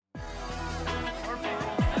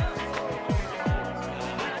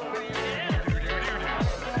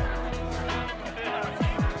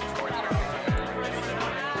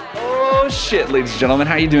shit, ladies and gentlemen.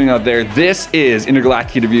 How you doing out there? This is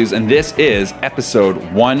Intergalactic Interviews, and this is episode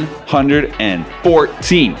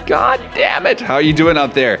 114. God damn it. How are you doing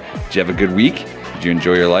out there? Did you have a good week? Did you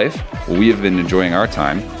enjoy your life? Well, we have been enjoying our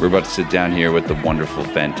time. We're about to sit down here with the wonderful,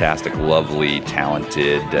 fantastic, lovely,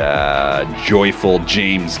 talented, joyful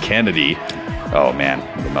James Kennedy. Oh, man,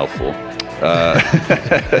 what a mouthful.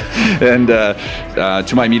 And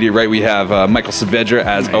to my immediate right, we have Michael Saavedra,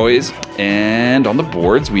 as always. And on the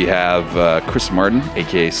boards, we have Chris Martin,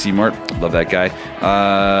 a.k.a. C-Mart. Love that guy.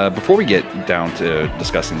 Before we get down to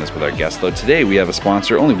discussing this with our guest, though, today we have a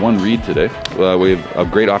sponsor. Only one read today. We have a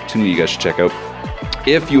great opportunity you guys should check out.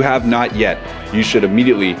 If you have not yet, you should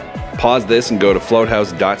immediately pause this and go to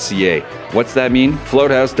floathouse.ca. What's that mean?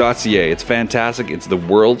 Floathouse.ca. It's fantastic. It's the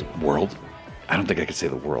world. I don't think I could say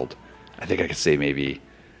the world. I think I could say maybe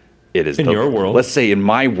it is in your world. Let's say in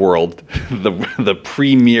my world, the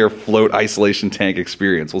premier float isolation tank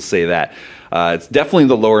experience. We'll say that. It's definitely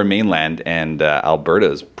the Lower Mainland and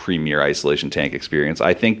Alberta's premier isolation tank experience.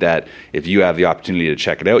 I think that if you have the opportunity to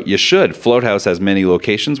check it out, you should. Floathouse has many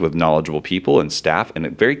locations with knowledgeable people and staff, and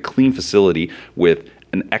a very clean facility with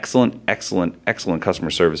an excellent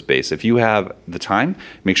customer service base. If you have the time,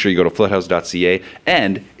 make sure you go to floathouse.ca.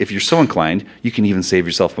 And if you're so inclined, you can even save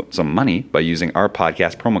yourself some money by using our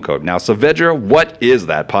podcast promo code. Now, Saavedra, what is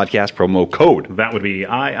that podcast promo code? That would be II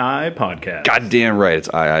Podcast. Goddamn right, it's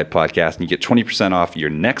II Podcast, and you get 20% off your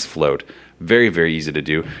next float. Very, very easy to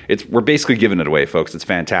do. We're basically giving it away, folks. It's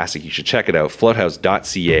fantastic. You should check it out,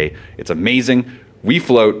 floathouse.ca. It's amazing. We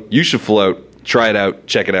float. You should float. Try it out.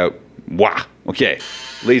 Check it out. Wow. Okay,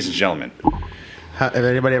 ladies and gentlemen. Have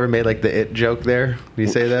anybody ever made like the it joke there? Do you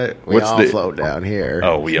say that? We all float down here.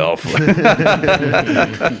 Oh, we all float.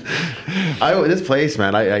 This place,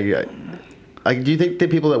 man. Do you think the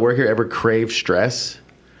people that work here ever crave stress?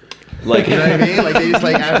 Like, you know what I mean? Like, they just,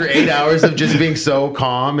 like, after 8 hours of just being so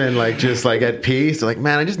calm and, like, just, like, at peace, they're like,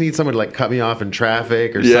 man, I just need someone to, like, cut me off in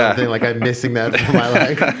traffic or something. Like, I'm missing that from my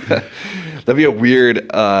life. That'd be a weird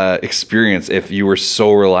experience if you were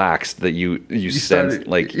so relaxed that you sensed,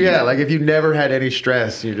 like... Yeah, like, if you never had any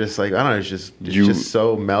stress, you're just, like, I don't know, it's just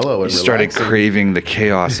so mellow and you started craving the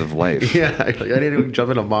chaos of life. Yeah, like, I need to jump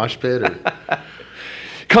in a mosh pit or...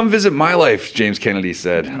 Come visit my life, James Kennedy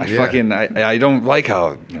said. I don't like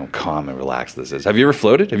how calm and relaxed this is. Have you ever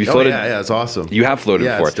floated? Have you floated? Yeah, it's awesome. You have floated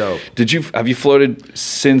before. It's dope. Have you floated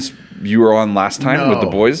since you were on last time with the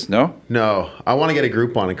boys? No? No. I want to get a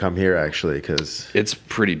group on and come here, actually, because... It's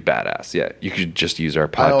pretty badass, yeah. You could just use our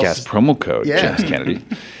podcast promo code, James Kennedy.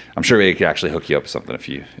 I'm sure we could actually hook you up with something if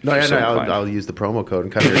you... I'll use the promo code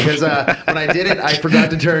and come here. Because when I did it, I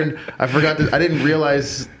didn't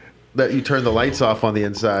realize... that you turn the lights off on the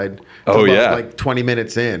inside. Like 20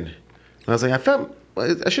 minutes in. And I was like, I felt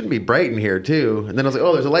I shouldn't be bright in here too. And then I was like,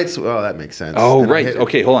 oh, there's a light. Oh, that makes sense. Oh, right.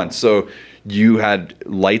 Okay, hold on. So you had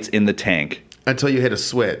lights in the tank until you hit a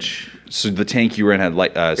switch. So the tank you were in had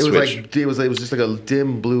light switch. It was just like a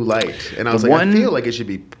dim blue light, and I was I feel like it should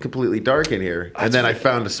be completely dark in here. And then I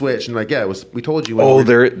found a switch, and like, we told you.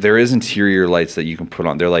 There is interior lights that you can put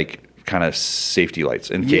on. They're like kind of safety lights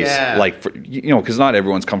in case, because not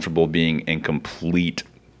everyone's comfortable being in complete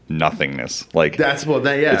nothingness. Like that's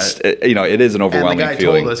it is an overwhelming feeling. And the guy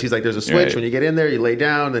told us, he's like, "There's a switch. Right. When you get in there, you lay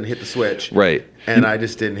down, then hit the switch." Right. And I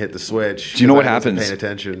just didn't hit the switch. Do you know what happens? Paying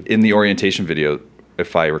attention in the orientation video?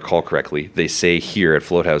 If I recall correctly, they say here at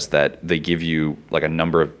Floathouse that they give you like a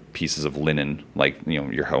number of pieces of linen, like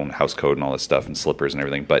your own house coat and all this stuff, and slippers and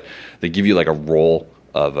everything. But they give you like a roll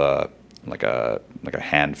of like a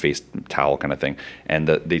hand-faced towel kind of thing, and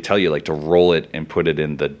they tell you like to roll it and put it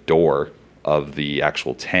in the door of the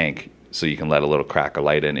actual tank so you can let a little crack of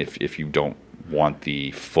light in if you don't want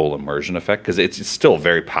the full immersion effect, because it's still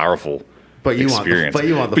very powerful. But you experience.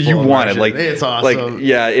 Want the full immersion. Like it's awesome. Like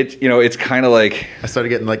it's kind of like I started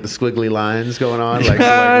getting like the squiggly lines going on, like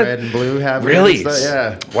red and blue happening. Really?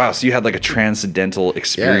 Yeah. Wow. So you had like a transcendental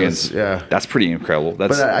experience. Yeah. That's pretty incredible.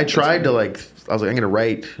 But I tried to like. I was like, I'm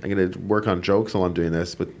going to work on jokes while I'm doing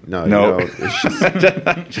this, but no. It's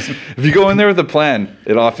just if you go in there with a plan,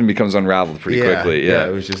 it often becomes unraveled pretty quickly. Yeah,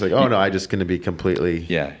 it was just like, I'm just going to be completely...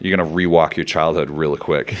 Yeah, you're going to rewalk your childhood real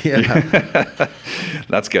quick. Yeah.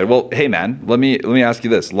 That's good. Well, hey, man, let me ask you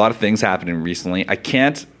this. A lot of things happening recently. I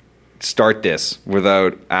can't start this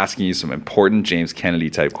without asking you some important James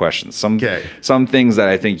Kennedy type questions. Some things that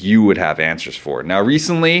I think you would have answers for. Now,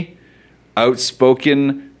 recently,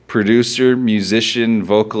 outspoken producer, musician,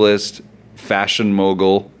 vocalist, fashion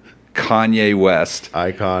mogul, Kanye West.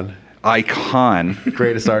 Icon.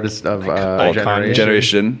 Greatest artist of our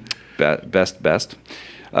generation. Best.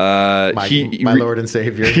 My Lord and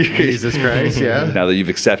Savior, Jesus Christ. Yeah. Now that you've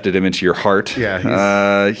accepted him into your heart.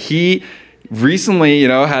 Yeah. He recently,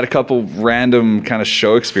 had a couple random kind of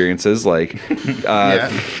show experiences, like,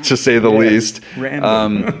 to say the least.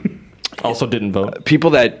 Random. Also didn't vote.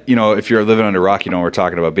 People that, if you're living under a rock, you know what we're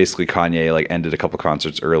talking about. Basically, Kanye, like, ended a couple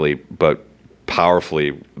concerts early, but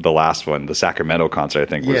powerfully, the last one, the Sacramento concert, I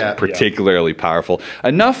think, was particularly powerful.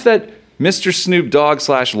 Enough that Mr. Snoop Dogg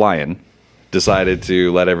 / Lion decided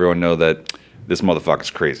to let everyone know that this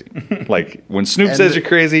motherfucker's crazy. Like, when Snoop says you're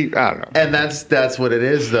crazy, I don't know. And that's what it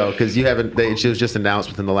is, though, because it was just announced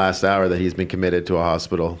within the last hour that he's been committed to a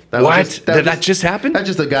hospital. Did that just happen? That's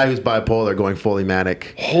just a guy who's bipolar going fully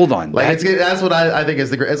manic. Hold on. Like, that's what I think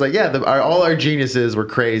is it's like, all our geniuses were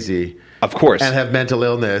crazy. Of course. And have mental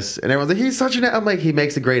illness. And everyone's like, he's such an... I'm like, he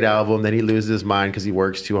makes a great album, then he loses his mind because he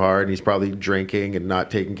works too hard, and he's probably drinking and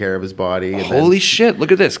not taking care of his body. And Holy shit,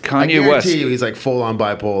 look at this. Kanye West. I guarantee you he's like full-on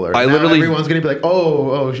bipolar. Everyone's going to be like,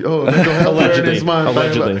 mental health in his mind.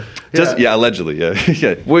 Allegedly. Allegedly,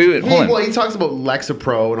 yeah. Wait, hold on. Well, he talks about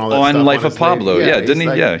Lexapro and all that stuff. On Life of Pablo. Didn't he?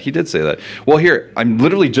 Yeah, he did say that. Well, here, I'm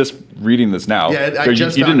literally just reading this now. Yeah, you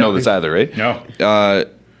didn't know this either, right? No.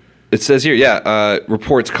 It says here,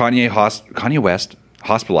 reports Kanye West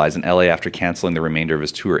hospitalized in LA after canceling the remainder of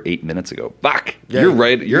his tour 8 minutes ago. Fuck. Yeah. You're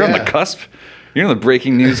right. You're on the cusp. You're on the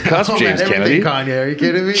breaking news cusp, James Kennedy. Kanye, are you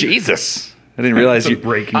kidding me? Jesus. I didn't realize you...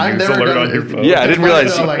 breaking news alert on your phone. Yeah, I didn't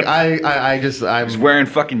realize... I'm he's wearing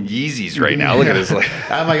fucking Yeezys right now. Look at his...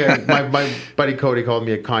 I'm like my buddy Cody called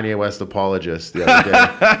me a Kanye West apologist the other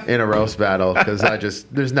day in a roast battle because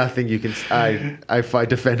there's nothing you can... I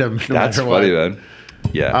defend him no That's matter funny, what. Man.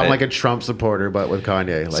 Yeah, I'm like a Trump supporter, but with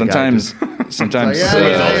Kanye. Like sometimes he's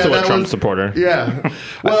also a Trump supporter. Yeah.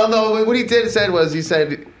 Well, no. What he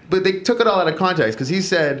said, but they took it all out of context because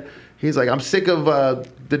he's like, I'm sick of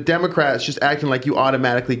the Democrats just acting like you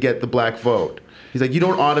automatically get the black vote. He's like, you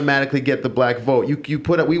don't automatically get the black vote.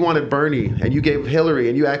 We wanted Bernie, and you gave Hillary,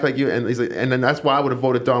 and you act like you. And he's like, and then that's why I would have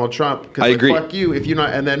voted Donald Trump. I agree. Fuck you if you're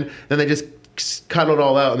not. And then they just cut it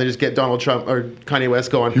all out and they just get Donald Trump or Kanye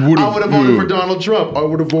West going, I would have voted for Donald Trump. I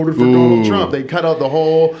would have voted for Donald Trump. They cut out the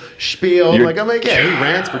whole spiel. He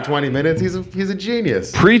rants for 20 minutes. He's a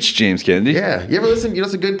genius. Preach, James Kennedy. Yeah. You ever listen? You know,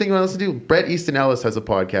 it's a good thing you want to listen to? Bret Easton Ellis has a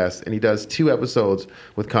podcast and he does 2 episodes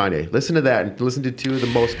with Kanye. Listen to that and listen to 2 of the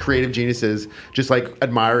most creative geniuses just like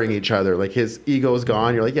admiring each other. Like his ego is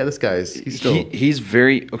gone. You're like, yeah, this guy's he's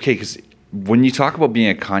very okay because when you talk about being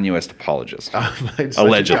a Kanye West apologist,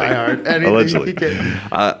 allegedly,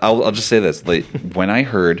 I'll just say this: like, when I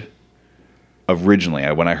heard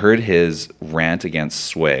his rant against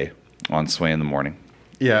Sway on Sway in the Morning,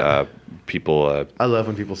 people. I love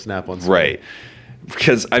when people snap on Sway. Right,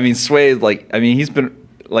 because Sway, he's been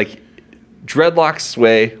like dreadlocks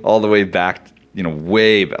Sway all the way back,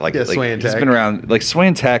 way back. Sway and he's Tech. been around. Like Sway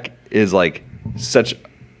and Tech is like such.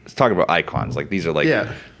 Let's talk about icons. Like these are like.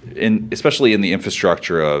 Yeah. Especially in the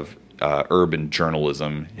infrastructure of urban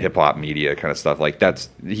journalism, hip hop media kind of stuff, like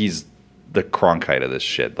he's the Cronkite of this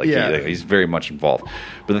shit. Like he's very much involved.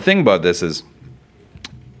 But the thing about this is,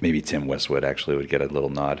 maybe Tim Westwood actually would get a little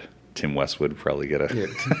nod. Tim Westwood would probably get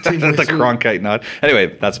the Cronkite nod. Anyway,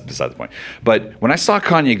 that's beside the point. But when I saw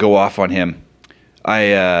Kanye go off on him,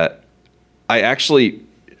 I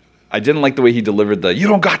didn't like the way he delivered "you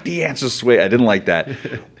don't got the answers" Sway. I didn't like that,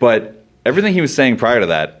 but. Everything he was saying prior to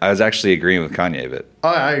that, I was actually agreeing with Kanye a bit.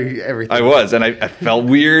 Everything. I was, and I felt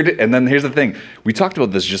weird. And then here's the thing. We talked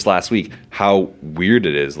about this just last week, how weird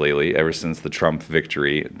it is lately, ever since the Trump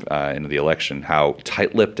victory into the election, how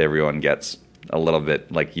tight-lipped everyone gets a little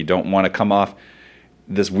bit. Like, you don't want to come off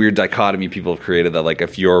this weird dichotomy people have created that, like,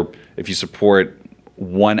 if you support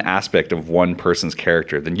one aspect of one person's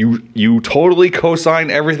character, then you totally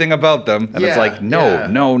co-sign everything about them. And it's like,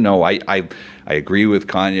 no. I agree with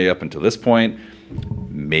Kanye up until this point.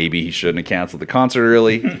 Maybe he shouldn't have canceled the concert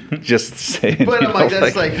early. Just saying. But I'm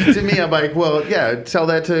like, to me, I'm like, well, yeah, tell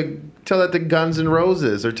that to Guns N'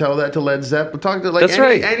 Roses or tell that to Led Zeppelin. Talk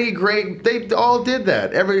to any great. They all did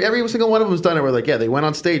that. Every single one of them's done it. Where like, yeah, they went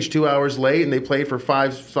on stage 2 hours late and they played for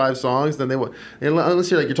five songs. Then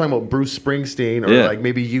unless you're talking about Bruce Springsteen or like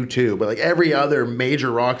maybe U2, but like every other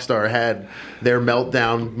major rock star had their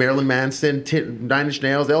meltdown. Marilyn Manson, Nine Inch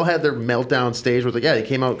Nails, they all had their meltdown stage. Where it's like, yeah, they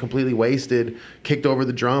came out completely wasted, kicked over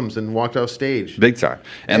the drums, and walked off stage. Big time.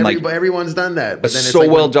 And everyone's done that. But then it's so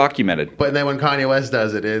well documented. But then when Kanye West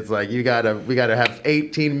does it, it's like we gotta have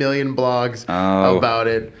 18 million blogs about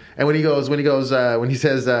it. And when he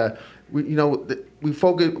says,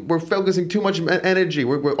 we're focusing too much energy.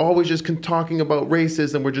 We're always just talking about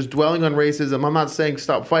racism. We're just dwelling on racism. I'm not saying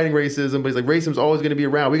stop fighting racism, but he's like, racism's always going to be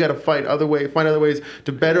around. We got to find other ways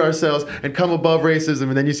to better ourselves and come above racism.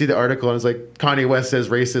 And then you see the article and it's like, Kanye West says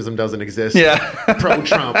racism doesn't exist. Yeah.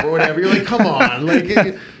 Pro-Trump or whatever. You're like, come on. Like,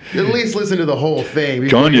 at least listen to the whole thing.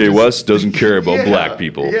 Kanye West doesn't care about black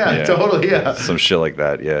people. Yeah, totally. Yeah. Some shit like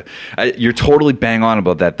that. Yeah. You're totally bang on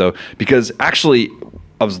about that, though, because actually,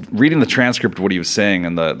 I was reading the transcript of what he was saying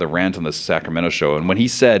in the rant on the Sacramento show, and when he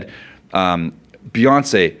said,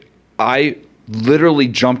 Beyonce, I literally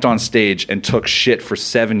jumped on stage and took shit for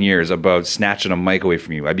 7 years about snatching a mic away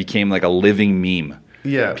from you. I became like a living meme.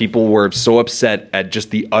 Yeah. People were so upset at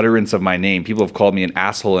just the utterance of my name. People have called me an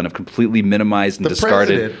asshole and have completely minimized and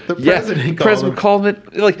discarded. The president called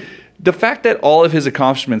it. Like, the fact that all of his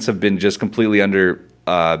accomplishments have been just completely under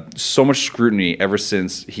so much scrutiny ever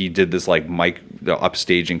since he did this like mic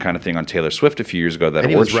upstaging kind of thing on Taylor Swift a few years ago. That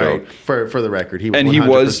award show. Right. For the record, he was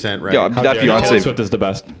 100% right. Yeah, that Beyonce. Taylor Swift is the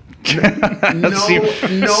best.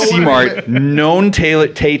 C-Mart, known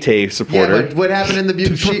Tay supporter. Yeah, but what happened in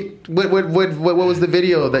the what was the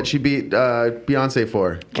video that she beat Beyonce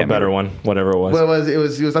for? A better one, whatever it was. Well, it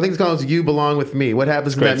was I think it's called "You Belong with Me." What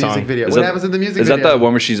happens in that music video? What happens in the music video? Is that the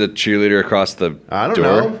one where she's a cheerleader across the I don't door?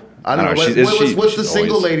 know. I don't know. What's the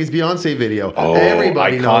Single Ladies Beyonce video? Oh,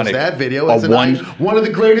 everybody knows that video. It's one of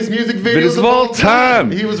the greatest music videos of all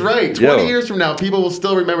time. He was right. 20 years from now, people will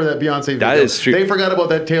still remember that Beyonce video. That is true. They forgot about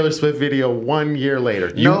that Taylor Swift video 1 year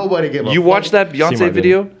later. Nobody gave a fuck. You watched that Beyonce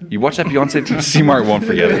video? You watched that Beyonce video? C-Mart won't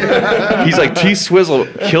forget it. He's like, T-Swizzle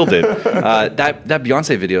killed it. That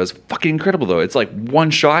Beyonce video is fucking incredible, though. It's like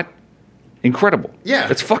one shot. Incredible. Yeah.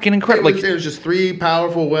 It's fucking incredible. It was just three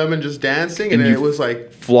powerful women just dancing, and it was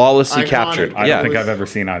like flawlessly iconic. Captured. I don't think I've ever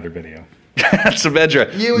seen either video.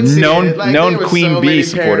 Saavedra, you would see it. Like, known Queen so Bee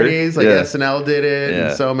supporter. Like SNL did it,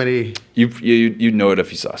 and so many. You'd know it if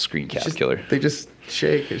you saw Screen Cap Killer. They just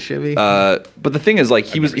shake and shimmy. But the thing is, like,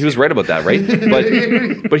 he was right about that, right?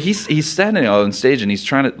 But he's standing on stage and he's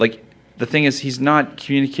trying to, like, the thing is, he's not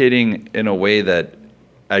communicating in a way that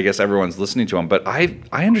I guess everyone's listening to him, but I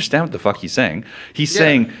understand what the fuck he's saying. He's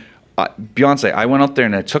saying, Beyonce, I went out there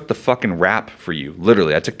and I took the fucking rap for you.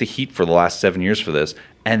 Literally, I took the heat for the last 7 years for this.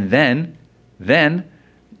 And then I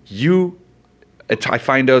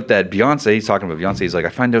find out that Beyonce, he's talking about Beyonce, he's like, I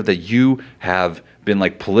find out that you have been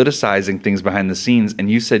like politicizing things behind the scenes, and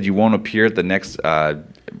you said you won't appear at the next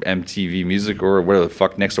MTV Music or whatever the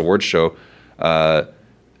fuck next award show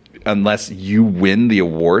unless you win the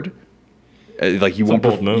award. Like you won't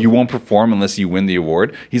perform unless you win the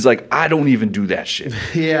award. He's like, I don't even do that shit.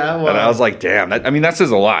 Yeah, well, and I was like, damn. That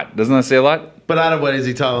says a lot. Doesn't that say a lot? But out of what is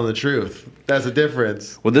he telling the truth? That's the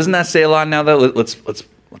difference. Well, doesn't that say a lot now? Though, let's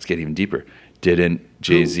get even deeper. Didn't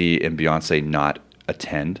Jay-Z and Beyonce not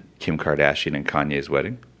attend Kim Kardashian and Kanye's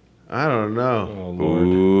wedding? I don't know. Oh, Lord.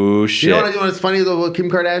 Ooh, shit. You know what's funny though with Kim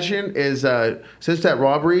Kardashian is since that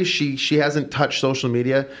robbery, she hasn't touched social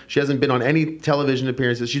media. She hasn't been on any television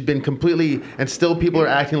appearances. She's been completely, and still people are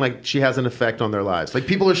acting like she has an effect on their lives. Like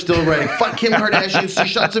people are still writing, "Fuck Kim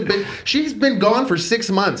Kardashian." She's been gone for 6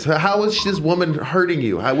 months. How is this woman hurting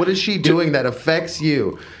you? What is she doing that affects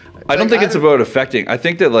you? I don't think it's about affecting. I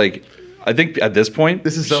think that I think at this point...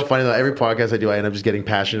 This is so funny, though. Every podcast I do, I end up just getting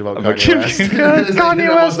passionate about Kanye West. Kanye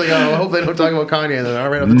West. Like, I hope they don't talk about Kanye. And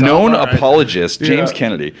then right off the top, known apologist, James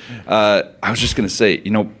Kennedy. I was just going to say,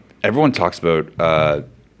 everyone talks about...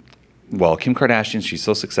 Kim Kardashian, she's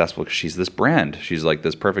so successful because she's this brand. She's like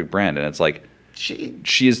this perfect brand. And it's like...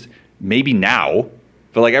 She is maybe now...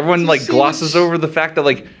 But like everyone like glosses over the fact that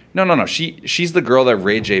like no. She's the girl that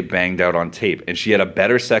Ray J banged out on tape, and she had a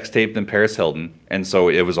better sex tape than Paris Hilton, and so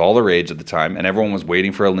it was all the rage at the time, and everyone was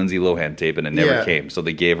waiting for a Lindsay Lohan tape, and it never came. So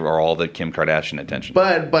they gave her all the Kim Kardashian attention.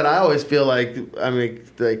 But I always feel like who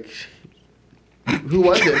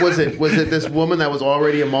was it? Was it this woman that was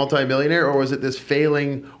already a multimillionaire, or was it this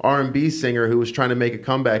failing R&B singer who was trying to make a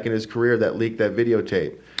comeback in his career that leaked that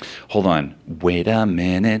videotape? Hold on, wait a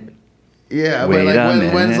minute. Yeah, but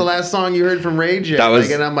like when's the last song you heard from Ray J? That was,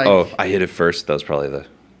 and I'm like, I hit it first. That was probably the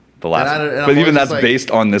last one. But even that's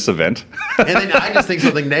based on this event. And then I just think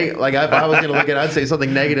something negative. Like if I was going to look at it, I'd say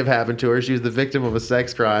something negative happened to her. She was the victim of a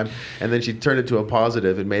sex crime, and then she turned it to a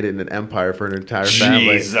positive and made it an empire for her entire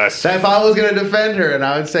family. Jesus. If I was going to defend her, and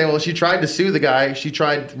I would say, well, she tried to sue the guy. She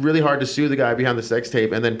tried really hard to sue the guy behind the sex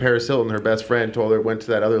tape, and then Paris Hilton, her best friend, told her, went to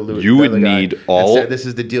that other Louis. You would need all. And said, this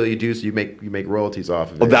is the deal you do, so you make royalties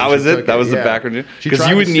off of it. Oh, that was it. That was the background. Because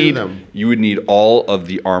you would need all of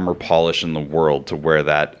the armor polish in the world to wear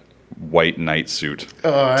that white night suit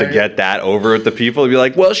to get that over at the people and be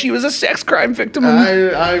like, well, she was a sex crime victim.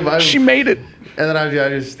 She made it. And then I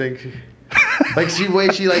just think, like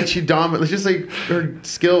she dominates. Just like her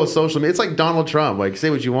skill with social media. It's like Donald Trump. Like say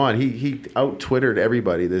what you want, he out Twittered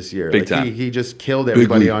everybody this year. Big like, time. He just killed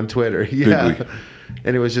everybody league. on Twitter. league. Yeah.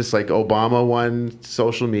 And it was just like Obama won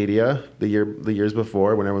social media the years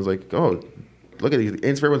before when everyone's like, oh, look at these.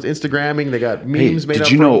 Everyone's Instagramming. They got memes made did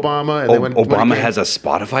up you for know Obama. And then when Obama it came- has a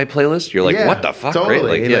Spotify playlist? You're like, Yeah, what the fuck?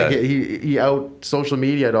 totally. Right? Like, And, yeah. he out social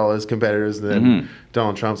media'd all his competitors, and then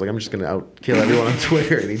Donald Trump's like, I'm just going to out kill everyone on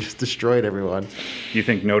Twitter, and he just destroyed everyone. Do you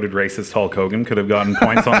think noted racist Hulk Hogan could have gotten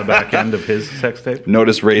points on the back end of his sex tape?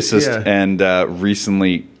 Notice racist Yeah. and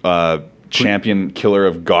recently champion killer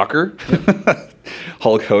of Gawker,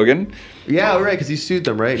 Hulk Hogan. Yeah, right, because he sued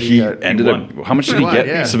them, right? And He got- ended won. up. How much did he won, get?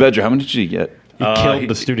 yeah. Saavedra, how much did he get? He killed he-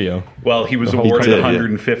 the studio. Well, he was The whole awarded did, yeah.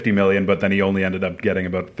 150 million, but then he only ended up getting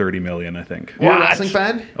about 30 million, I think. You're a What? wrestling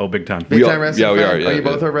fan? Oh, big time. Big We time are- wrestling yeah, we fan? are, yeah, you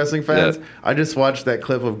both yeah. are wrestling fans? Yeah. I just watched that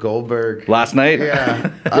clip of Goldberg. Last night? Yeah.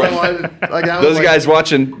 I don't want, like, that was Those like- guys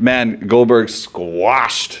watching, man, Goldberg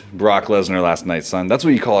squashed Brock Lesnar last night, son. That's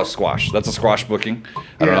what you call a squash. That's a squash booking.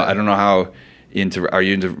 Yeah. I don't know how are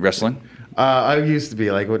you into wrestling? I used to be,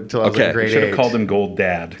 like, until I was Okay. in grade Should have 8. called him Gold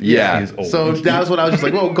Dad. Yeah. He's old. So that was what I was just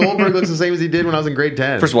like, well, Goldberg looks the same as he did when I was in grade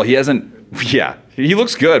 10. First of all, he hasn't. Yeah, he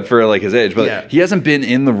looks good for like his age, but Yeah. he hasn't been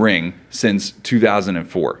in the ring since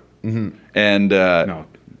 2004. Mm-hmm. And no,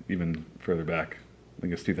 even further back. I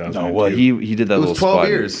think it's 2000. no, well, he did that it little was 12 spot.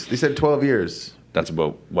 years. They said 12 years. That's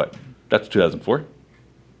about what? That's 2004.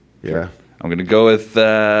 Yeah. I'm gonna go with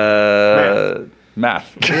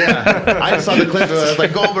math. Yeah. I just saw the clip. It was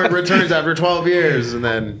like Goldberg returns after 12 years and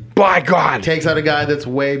then By God. takes out a guy that's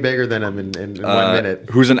way bigger than him in 1 minute.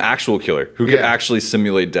 Who's an actual killer? Who can Yeah. actually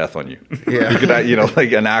simulate death on you? Yeah. Who could,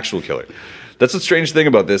 like an actual killer. That's the strange thing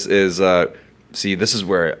about this is, see, this is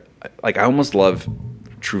where, like, I almost love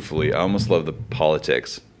the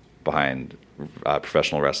politics behind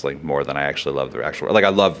professional wrestling more than I actually love the actual. Like, I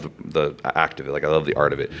love the act of it. Like, I love the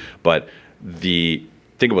art of it. But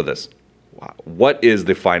think about this. What is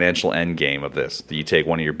the financial end game of this? That you take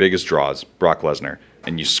one of your biggest draws, Brock Lesnar,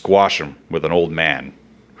 and you squash him with an old man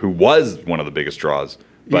who was one of the biggest draws,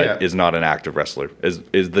 but Yeah. is not an active wrestler, is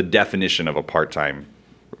the definition of a part-time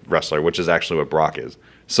wrestler, which is actually what Brock is.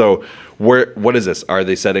 So what is this? Are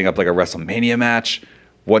they setting up like a WrestleMania match?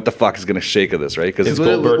 What the fuck is going to shake of this, right? Because Is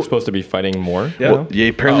Goldberg supposed to be fighting more? Yeah. now? yeah,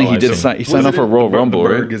 apparently Oh, he I did see. sign. He signed up it for a Royal Rumble,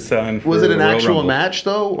 Berg right? is signed Was for it an Royal actual Rumble. match,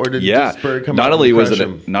 though? Or did Yeah. just Berg come Not out only and was crush it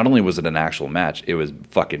him? not only was it an actual match, it was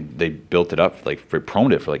fucking. They built it up like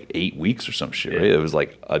promoted it for like 8 weeks or some shit. Right? It was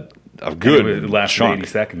like a good It lasted chunk. 80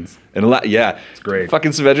 seconds. And yeah, it's great.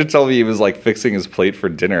 Fucking Saavedra told me he was like fixing his plate for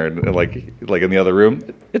dinner, and like in the other room.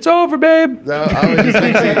 It's over, babe. No, I was just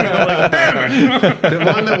thinking,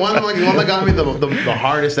 the one that got me the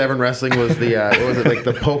hardest ever in wrestling was what was it, like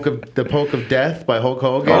the poke of death by Hulk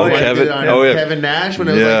Hogan? Oh, Like, Kevin- on oh, yeah. Kevin Nash when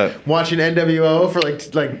it was Yeah. like watching NWO for like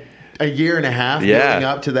a year and a half Yeah. building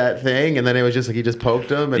up to that thing, and then it was just like he just poked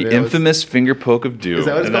him. And The it was- infamous finger poke of doom. is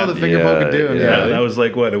that what it's And called? that- The finger poke of doom. yeah. Yeah. That was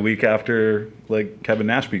like what, a week after like Kevin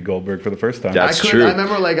Nash beat Goldberg for the first time. Yeah. I That's couldn't. true. I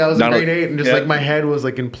remember like I was Not in grade only- 8 and just yeah. like my head was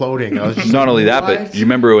like imploding. I was just Not only that, what? but you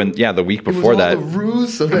remember when the week It was before all that, the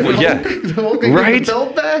ruse so that Well, yeah. Hulk could Right? get the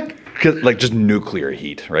belt back. 'cause, like just nuclear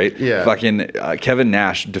heat, right? Yeah. Fucking Kevin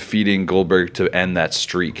Nash defeating Goldberg to end that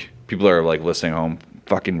streak. People are like listening home.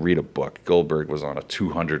 Fucking read a book. Goldberg was on a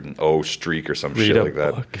 200-0 streak or some shit a like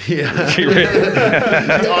that. book. Yeah.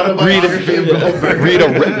 The autobiography of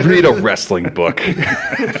Goldberg. read a wrestling book.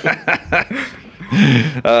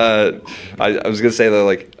 I was gonna say that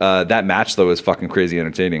like that match though was fucking crazy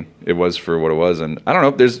entertaining. It was for what it was, and I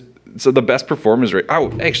don't know. So the best performers rate.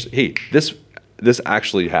 Oh, actually, hey, this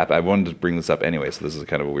actually happened. I wanted to bring this up anyway, so this is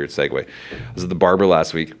kind of a weird segue. I was at the barber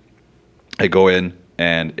last week. I go in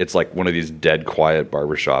and it's like one of these dead quiet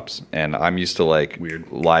barber shops, and I'm used to like Weird.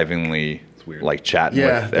 lively weird. like chatting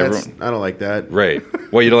Yeah, with that's, everyone. I don't like that. Right.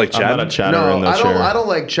 Well, you don't like I'm chatting? not a chatterer No, in the I chair. don't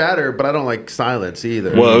like chatter, but I don't like silence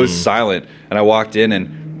either. Well, it was silent, and I walked in,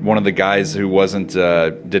 and one of the guys who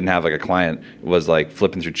didn't have like a client was like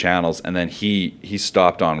flipping through channels, and then he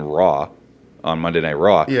stopped on Raw, on Monday Night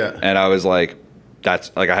Raw, Yeah. and I was like,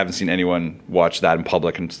 that's like I haven't seen anyone watch that in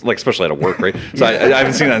public, and like especially at work, right? So I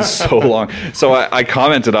haven't seen that in so long. So I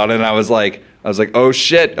commented on it, and I was like, oh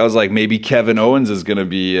shit! I was like, maybe Kevin Owens is gonna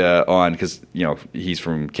be on because he's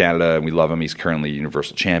from Canada and we love him. He's currently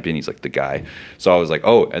Universal Champion. He's like the guy. So I was like,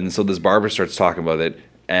 oh, and so this barber starts talking about it.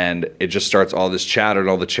 And it just starts all this chatter, and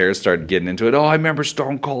all the chairs start getting into it. Oh, I remember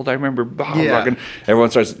Stone Cold. I remember Yeah. fucking.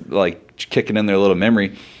 Everyone starts like kicking in their little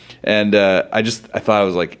memory, and I thought I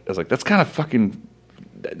was like that's kind of fucking.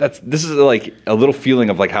 This is like a little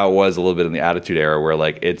feeling of like how it was a little bit in the Attitude Era, where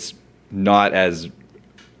like it's not as,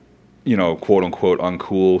 quote unquote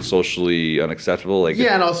uncool, socially unacceptable. Like,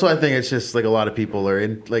 Yeah, and also I think it's just like a lot of people are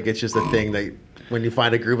in, like, it's just a thing that when you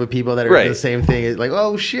find a group of people that are Right. in the same thing, it's like,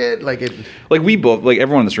 oh shit, like it. like we both, like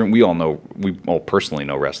everyone in this room, we all personally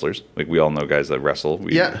know wrestlers. Like we all know guys that wrestle.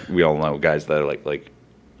 We all know guys that are like,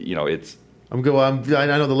 it's I'm good. Well, I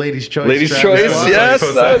know the ladies' choice. ladies' Travis choice. Scott. Yes,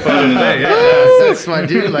 Post that photo today, yeah. That's my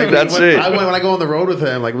dude. Like That's when, it. when I go on the road with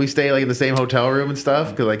him, like we stay like in the same hotel room and stuff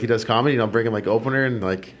because like he does comedy. I'll bring him like opener and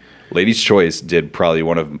like. Ladies' Choice did probably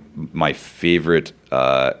one of my favorite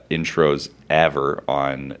intros ever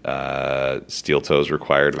on Steel Toes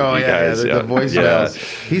Required with Oh you yeah, guys. the voicemails.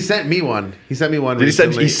 He sent me one. He sent me one. Did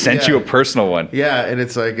recently. he sent you a personal one? Yeah, and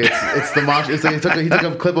it's like it's the macho. It's like he took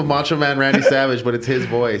a clip of Macho Man Randy Savage, but it's his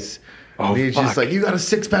voice. Oh, and he's just fuck. like, you got a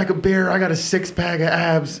 6-pack of beer, I got a 6-pack of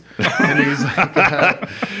abs. And he's like,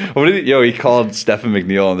 What did he called Stephen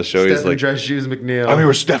McNeil on the show. He's Stephen like, Dress Shoes McNeil. I'm here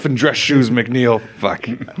with Stephen Dress Shoes McNeil. Fuck,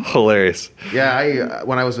 hilarious. Yeah,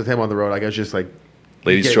 when I was with him on the road, like, I was just like,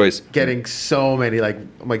 Ladies' Choice. getting so many like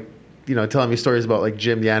telling me stories about like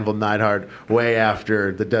Jim the Anvil Neidhart way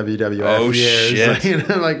after the WWF Oh, years. shit.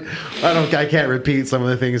 Like, I can't repeat some of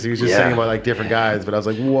the things he was just saying about like different guys, but I was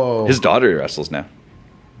like, whoa. His daughter wrestles now.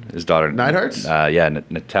 His daughter, Neidhart's? Yeah,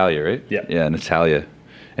 Natalia, right? Yeah. Natalia,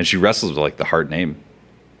 and she wrestles with like the Hart name,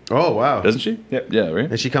 Oh wow. doesn't she? Yep. Yeah, right.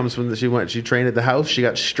 And she comes from she trained at the house. She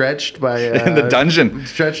got stretched by In the dungeon.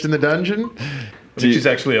 Stretched in the dungeon. She's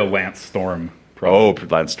actually a Lance Storm. Oh,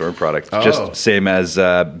 Lance Storm product. Oh. Just same as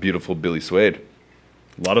beautiful Billy Swade.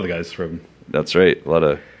 A lot of the guys from That's right. A lot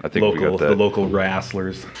of, I think we got the that. local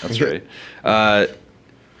wrestlers. That's right.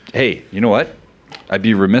 Hey, you know what? I'd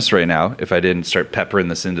be remiss right now if I didn't start peppering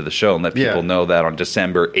this into the show and let people Yeah. know that on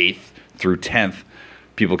December 8th through 10th,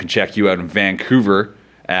 people can check you out in Vancouver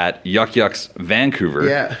at Yuck Yucks Vancouver.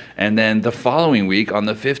 Yeah. And then the following week on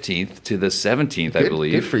the 15th to the 17th, I Good-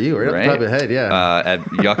 believe. good for you, right off the top of your head, yeah. At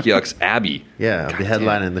Yuck Yucks Abbey. Yeah, I'll be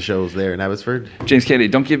headlining the shows there in Abbotsford. James Kennedy,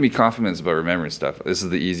 don't give me compliments about remembering stuff. This is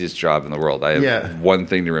the easiest job in the world. I have Yeah. one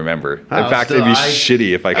thing to remember. In Oh, fact, still, it'd be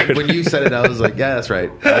shitty if I could. When you said it, I was like, yeah, that's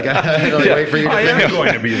right. Like, I had to like, Yeah. wait for you to I finish. am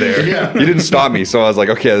going to be there. Yeah. You didn't stop me, so I was like,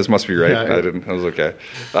 okay, this must be right. Yeah. I was okay.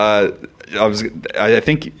 I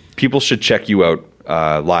think people should check you out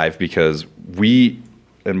live because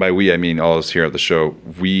and by we I mean all of us here at the show,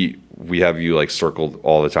 we have you like circled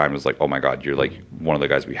all the time as like, oh my God, you're like one of the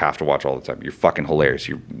guys we have to watch all the time. You're fucking hilarious.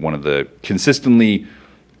 You're one of the consistently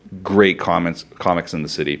great comics in the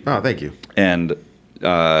city. Oh, thank you. And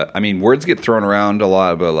I mean, words get thrown around a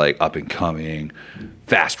lot about like up and coming,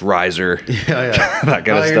 fast riser, Yeah. that kind of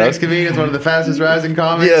Your stuff. next comedian's one of the fastest rising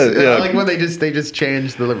comics. Yeah. I like when they just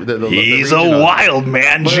changed the He's region a of- wild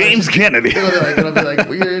man, Well, James Kennedy. It'll be like,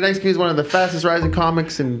 your next comedian's one of the fastest rising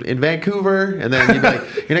comics in Vancouver, and then you'd be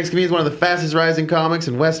like, your next comedian's one of the fastest rising comics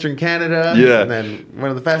in Western Canada, Yeah. and then one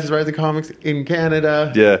of the fastest rising comics in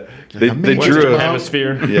Canada. Yeah, they Amazing. drew Western a,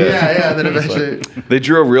 Hemisphere. Yeah, and then eventually, they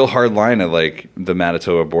drew a real hard line at like the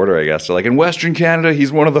Manitoba border, I guess. So like in Western Canada,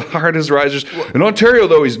 he's one of the hardest risers. In Ontario,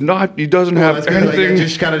 though, he's not. He doesn't well, have that's kinda like, anything. it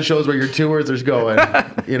just kind of shows where your two words are going.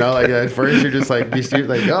 Like at first you're just like, you're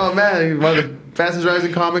like, oh man, one of the fastest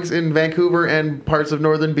rising comics in Vancouver and parts of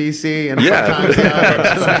northern BC, and Yeah. sometimes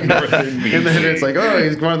yeah, Northern and then BC. it's like, oh,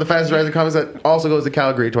 he's one of the fastest rising comics that also goes to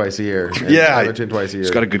Calgary twice a year. And Yeah, Edmonton twice a year.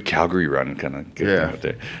 He's got a good Calgary run, kind of. Yeah. Out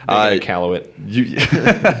there. Callowit. You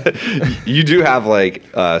you do have like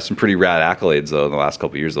some pretty rad accolades though in the last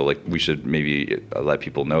couple of years though. Like we should maybe let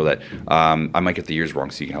people know that I might get the years wrong,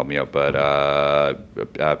 so you can help me out.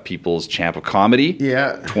 But People's Champ of Comedy,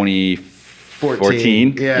 Yeah.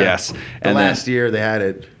 2014, Yeah. yes, The and last then year they had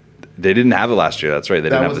it. they didn't have it last year. That's right. They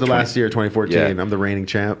didn't That have was the 20 last year, 2014. Yeah. I'm the reigning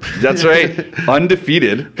champ. That's right,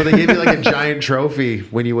 undefeated. But they gave you like a giant trophy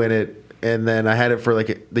when you win it, and then I had it for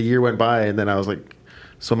like the year went by, and then I was like,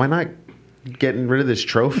 so am I not getting rid of this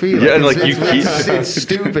trophy? Yeah, like, you keep- it's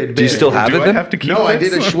stupid. Do you big. still have Do it I then? have to keep No, I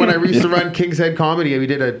this? did when I used to run King's Head Comedy. We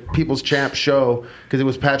did a People's Champ show because it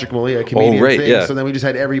was Patrick Malia, comedian right, thing. yeah. So then we just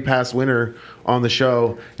had every past winner on the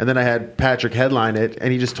show, and then I had Patrick headline it,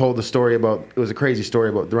 and he just told the story about, it was a crazy story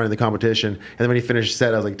about running the competition. And then when he finished the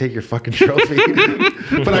set, I was like, take your fucking trophy.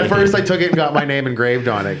 But at first I took it and got my name engraved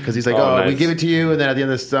on it because he's like, Oh, we nice. give it to you, and then at the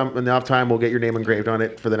end of in the off time, we'll get your name engraved on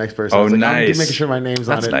it for the next person. I Oh, was like, I'm nice. making sure my name's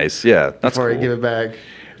That's on it. nice. Yeah, that's Before cool. I give it back.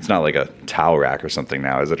 It's not like a towel rack or something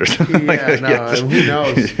now, is it? Or something like Yeah, that? no, who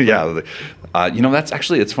knows? Yeah. That's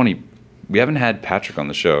actually, it's funny. We haven't had Patrick on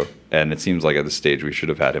the show, and it seems like at this stage we should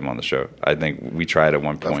have had him on the show. I think we tried at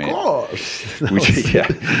one point. Of course. We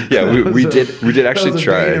did, we did actually that was a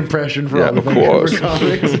try. vain impression for Yeah, all the of course.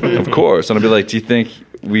 Vancouver comics. Of course. And I'd be like, do you think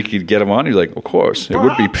we could get him on? He's like, of course, it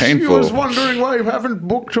would be painful. He was wondering why you haven't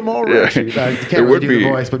booked him already. Yeah. I can't really do the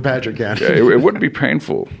voice, but Patrick can. Yeah, it would be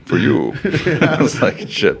painful for you. I was like,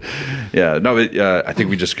 shit. Yeah, no, I think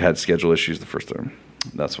we just had schedule issues the first time.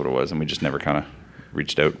 That's what it was, and we just never kind of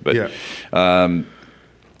reached out. But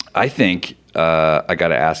I think I got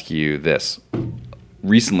to ask you this.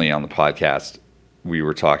 Recently on the podcast, we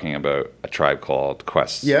were talking about A Tribe Called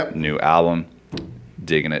Quest's new album.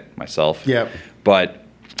 Digging it myself. Yep. But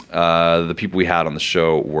the people we had on the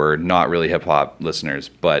show were not really hip hop listeners,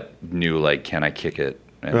 but knew like, can I kick it?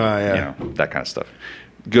 And, you know, that kind of stuff.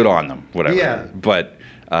 Good on them, whatever. Yeah. But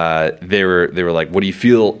they were like, what do you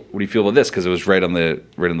feel? What do you feel about this? Because it was right on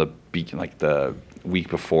the beacon, like the week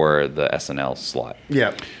before the SNL slot.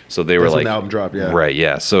 Yeah. So they were like, when the album dropped. Yeah. Right.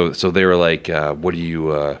 Yeah. So they were like, what do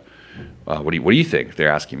you think?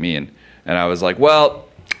 They're asking me, and I was like, well,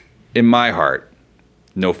 in my heart,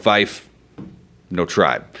 no Fife, no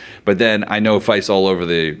Tribe. But then I know Fife's all over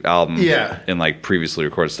the album in like previously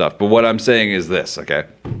recorded stuff. But what I'm saying is this, okay?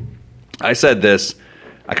 I said this,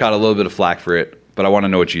 I caught a little bit of flack for it, but I want to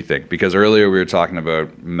know what you think. Because earlier we were talking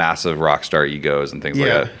about massive rock star egos and things like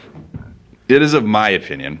that. It is of my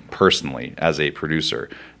opinion, personally, as a producer,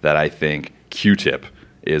 that I think Q-Tip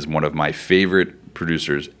is one of my favorite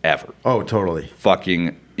producers ever. Oh, totally.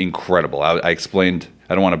 Fucking incredible. I explained...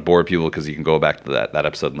 I don't want to bore people because you can go back to that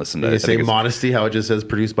episode and listen to it. You say Modesty, how it just says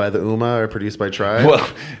produced by the Uma or produced by Tribe. Well,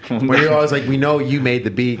 when you're always like, we know you made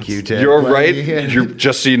the beat, Q-Tip. You're right. You're,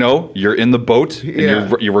 just so you know, you're in the boat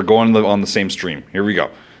and you were going on the same stream. Here we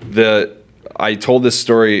go. I told this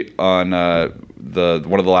story on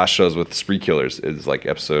one of the last shows with Spree Killers. It's like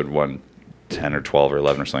episode 110 or 12 or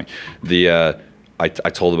 11 or something. I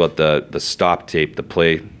told about the stop tape, the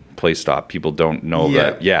play stop. People don't know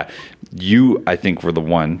that. Yeah. You, I think, were the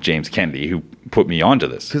one, James Kennedy, who put me onto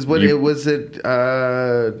this. Because was it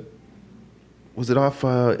off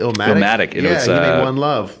Illmatic? Illmatic. He made One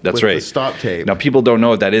Love. That's with right. The stop tape. Now, people don't know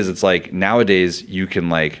what that is. It's like nowadays you can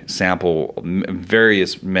like sample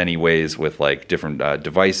various many ways with like different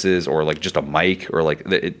devices or like just a mic or like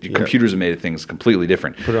computers have made things completely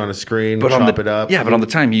different. Put it on a screen, chop it up. Yeah, but on the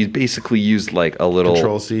time he basically used like a little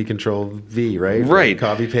Control-C, Control-V, right? Right.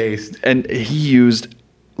 Copy paste. And he used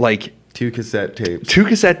like two cassette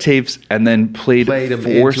tapes and then played them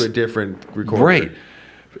into a different recorder. Right.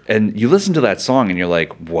 And you listen to that song and you're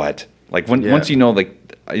like, what? Like once you know,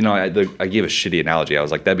 like, you know, I gave a shitty analogy. I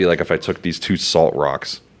was like, that'd be like if I took these two salt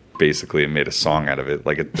rocks basically and made a song out of it.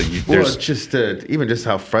 Like, it's just even just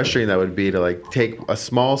how frustrating that would be to like take a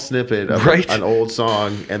small snippet of an old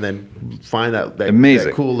song and then find that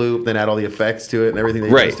cool loop, then add all the effects to it and everything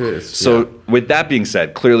that does to it. So with that being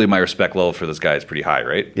said, clearly my respect level for this guy is pretty high,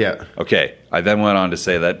 right? Yeah. Okay. I then went on to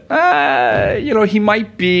say that, you know, he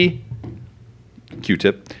might be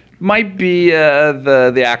Q-Tip, might be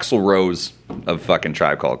the Axl Rose of fucking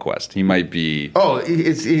Tribe Called Quest. He might be. Oh,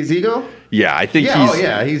 his ego? Yeah, I think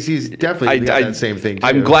he's definitely got that same thing too.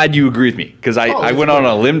 I'm glad you agree with me because I went on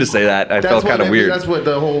a limb to say that. I felt kind of weird. That's what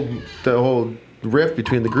the whole rift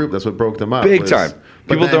between the group. That's what broke them up. Big time.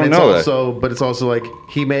 People don't know that. But it's also like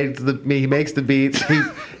he makes the beats.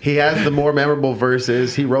 He has the more memorable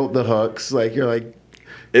verses. He wrote the hooks. Like you're like.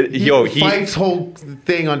 Fife's whole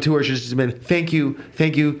thing on tour should just been thank you,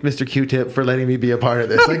 Mr. Q-Tip, for letting me be a part of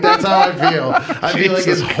this. Like that's how I feel. I feel like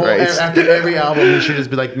his whole after every album, he should just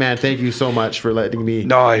be like, man, thank you so much for letting me.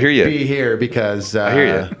 No, I hear you. Be here because I hear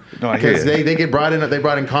you. No, I hear you. Because they get brought in. They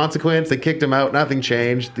brought in Consequence. They kicked him out. Nothing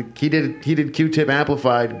changed. He did Q-Tip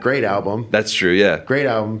Amplified. Great album. That's true. Yeah. Great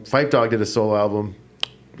album. Fife Dog did a solo album.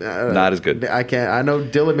 Not as good. I know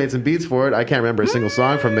Dylan made some beats for it. I can't remember a single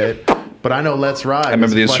song from it. But I know Let's Ride. I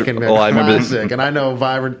remember the classic, and I know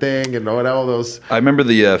Vibrant Thing and all those. I remember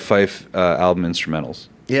the Fife album instrumentals.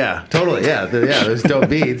 Yeah, totally. Yeah, there's dope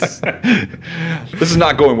beats. This is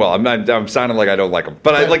not going well. I'm sounding like I don't like them,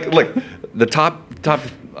 but I like the top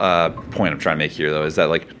point I'm trying to make here though is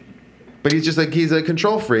that like. But he's just like he's a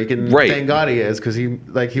control freak, and thank God he is because he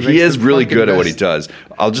is really good at what he does.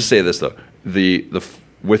 I'll just say this though: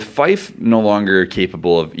 with Fife no longer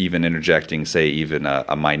capable of even interjecting, say, even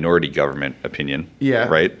a minority government opinion. Yeah.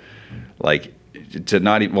 Right? Like, to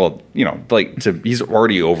not even, well, you know, like, he's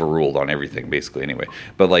already overruled on everything, basically, anyway.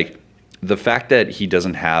 But, like, the fact that he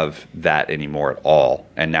doesn't have that anymore at all,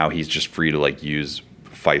 and now he's just free to, like, use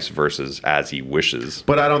Fife's verses as he wishes.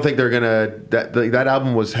 But I don't think they're going to, that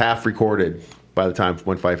album was half recorded by the time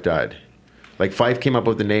when Fife died. Like Fife came up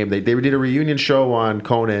with the name. They did a reunion show on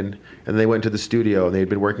Conan, and they went to the studio, and they had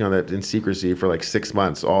been working on that in secrecy for like 6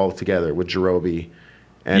 months all together with Jerobi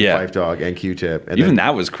and Yeah. Phife Dawg and Q-Tip. And Even then,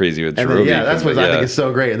 that was crazy with and Jerobi. then, that's what I think is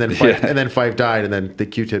so great. And then Phife, Yeah. and then Phife died, and then the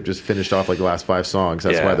Q-Tip just finished off like the last 5 songs.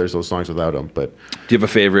 That's Yeah. why there's those songs without him. But Do you have a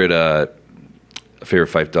favorite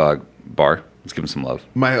Phife Dawg bar? Let's give him some love.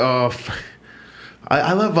 my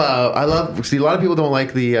I love. See, a lot of people don't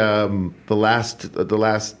like the Love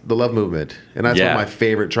Movement, and that's one Yeah. of my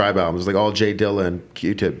favorite Tribe albums. Like all Jay Dilla and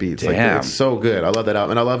Q-Tip beats. Like, Damn. it's so good. I love that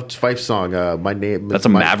album, and I love Fife's song. My name. That's a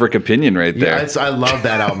maverick opinion right there. Yeah, I love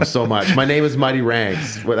that album so much. My name is Mighty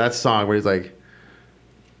Ranks. Well, that song where he's like,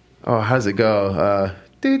 oh, how does it go?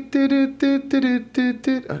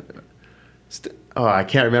 Oh, I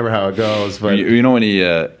can't remember how it goes, but You know when he,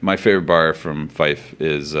 my favorite bar from Fife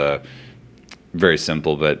is very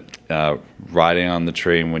simple, but riding on the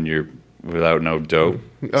train when you're without no dough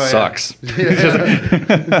sucks.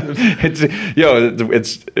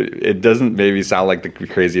 It doesn't maybe sound like the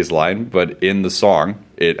craziest line, but in the song,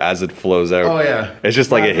 as it flows out, Oh, yeah. it's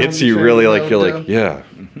just like it hits you really like you're like you're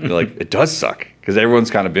like it does suck because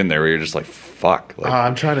everyone's kind of been there where you're just like fuck. Like,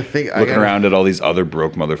 I'm trying to think. looking around at all these other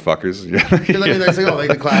broke motherfuckers. I mean, there's like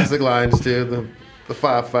the classic lines too. The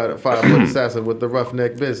five-foot assassin with the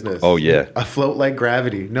roughneck business. Oh, yeah. I float like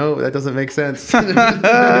gravity. No, that doesn't make sense. Yeah, he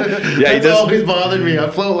That's does. always bothered me. I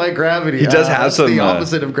float like gravity. He does have that's some, the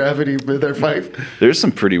opposite of gravity with their fight. There's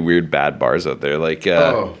some pretty weird bad bars out there. Like,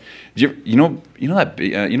 Oh. you know that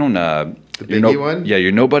the Biggie one? Yeah,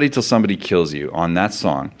 you're nobody till somebody kills you. On that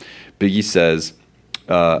song, Biggie says,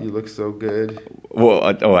 You look so good. "Well,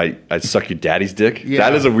 I suck your daddy's dick." Yeah.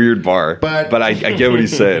 That is a weird bar, But- I get what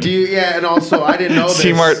he's saying. Yeah, and also I didn't know this.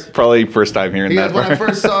 C-Mart probably first time hearing He that goes, when bar. I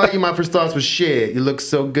first saw you, my first thoughts was shit. You look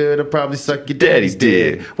so good. I'll probably suck your Daddy's daddy's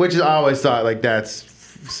dick. dick. Which is, I always thought like that's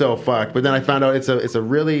so fucked. But then I found out it's a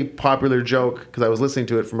really popular joke because I was listening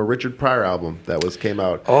to it from a Richard Pryor album that came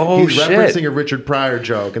out. Oh, He's shit. referencing a Richard Pryor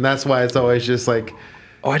joke, and that's why it's always just like.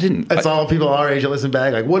 Oh, I didn't. That's all people our age that listen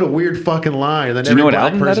back like, what a weird fucking line. And then you every know what black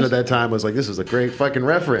album that person is? at that time was like, this was a great fucking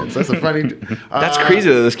reference. That's a funny. That's crazy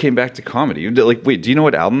that this came back to comedy. Like, wait, do you know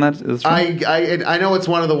what album that is from? I know it's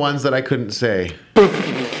one of the ones that I couldn't say. Do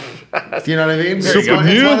you know what I mean? Super It's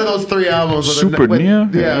New? one of those 3 albums. Super New?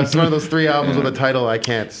 Yeah, it's one of those 3 albums with a title I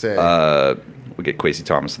can't say. We'll get Quasi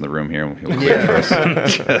Thomas in the room here. And he'll clear it for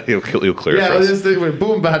us. he'll clear it yeah, for us. this thing with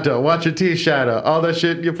boom batter, watch your tea shatter. All that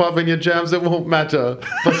shit you pop in your jams, it won't matter.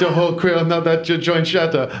 But your whole crew, now that your joint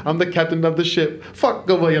shatter. I'm the captain of the ship. Fuck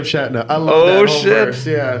go William Shatner. I love that whole shit. verse.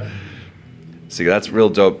 Yeah. See, that's real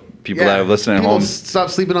dope. People that are listening at People home, stop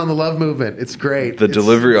sleeping on the love movement. It's great. the It's-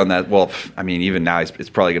 delivery on that, well, I mean, even now, it's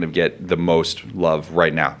probably going to get the most love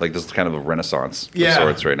right now. Like, this is kind of a renaissance of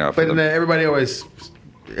sorts right now. For But them.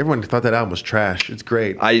 everyone thought that album was trash. It's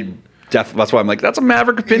great. That's why I'm like, that's a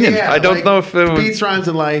maverick opinion. Yeah, I don't like, know if it was. Beats, Rhymes,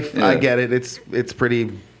 and Life. Yeah. I get it. It's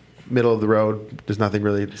pretty middle of the road. There's nothing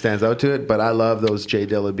really that stands out to it. But I love those Jay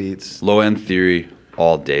Dilla beats. Low End Theory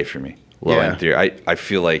all day for me. Low Yeah. End Theory. I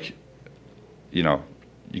feel like,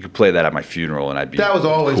 you could play that at my funeral and I'd be That was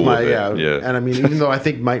always cool my with it. yeah. And I mean, even though I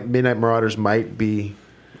think Midnight Marauders might be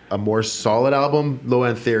a more solid album, Low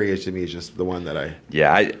End Theory to me is just the one that I.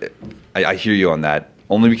 Yeah, I hear you on that.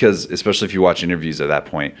 Only because, especially if you watch interviews at that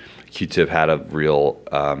point, Q-Tip had a real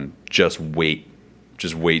just wait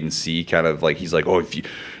and see kind of like, he's like, oh, if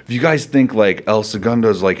you guys think like El Segundo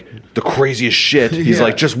is like the craziest shit, he's Yeah.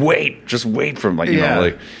 like, just wait from like, Yeah. know,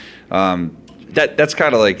 like that's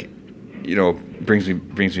kind of like, brings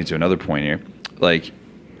me to another point here. Like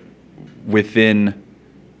within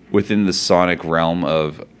the sonic realm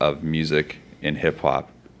of music and hip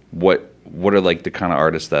hop, what are like the kind of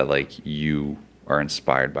artists that like you are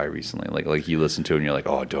inspired by recently? Like you listen to and you're like,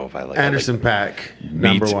 oh, dope. I like Anderson .Paak,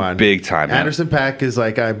 number too, one, big time, man. Anderson .Paak is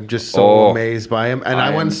like I'm just so Oh, amazed by him. And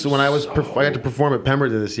I got to perform at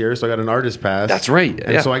Pemberton this year, so I got an artist pass. That's right,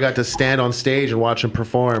 And yeah. so I got to stand on stage and watch him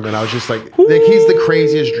perform, and I was just like he's the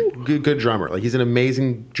craziest good drummer. Like he's an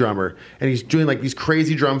amazing drummer, and he's doing like these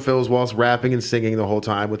crazy drum fills whilst rapping and singing the whole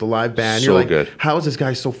time with a live band. So You're like, good. how is this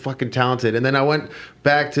guy so fucking talented? And then I went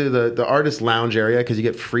back to the artist lounge area because you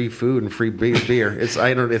get free food and free beer. It's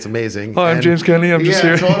amazing. Hi, I'm And- James Kennedy. I'm just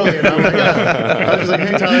yeah, here. totally. And I'm like, I was just like,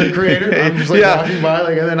 hey, Tyler, the creator. I'm just like Yeah. walking by,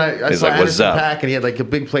 like, and then I He's saw like, "What's Anderson up?" .Paak, and he had like a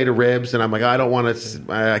big plate of ribs, and I'm like, I don't want to,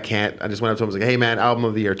 I can't. I just went up to him, I was like, hey man, album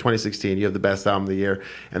of the year, 2016. You have the best album of the year.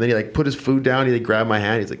 And then he like put his food down. He like grabbed my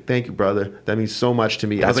hand. He's like, thank you, brother. That means so much to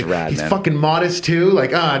me. I was That's like, rad, he's man. fucking modest too. Like,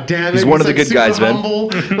 damn it. He's one of the like, good super guys, man. humble,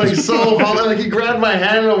 like so humble. Like he grabbed my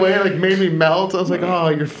hand in a way, like made me melt. I was like, oh,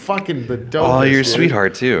 you're fucking the dope. Oh, you're a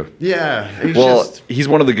sweetheart too. Yeah. He's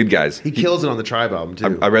one of the good guys. He kills it on the Tribe album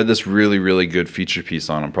too. I read this really, really good feature piece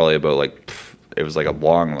on him, probably about like, it was like a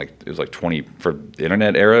long, like, it was like 20, for the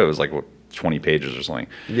internet era, it was like 20 pages or something.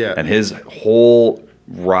 Yeah. And his whole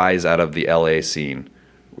rise out of the LA scene,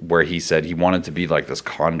 where he said he wanted to be like this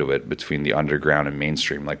conduit between the underground and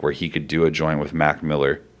mainstream, like where he could do a joint with Mac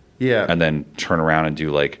Miller, Yeah. and then turn around and do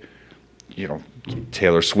like, you know,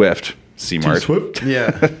 Taylor Swift, C-Mart.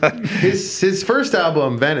 Yeah, his first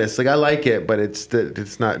album, Venice, like I like it, but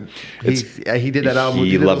it's not. He did that album.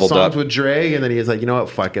 He He did leveled songs up. with Dre, and then he was like, you know what,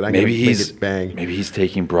 fuck it, I'm Maybe gonna make he's it bang. maybe he's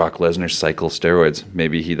taking Brock Lesnar's cycle steroids.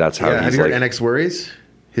 Maybe that's how Yeah, have he's you like heard NX Worries?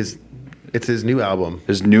 It's his new album.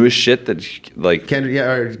 his newest shit that like Kendrick,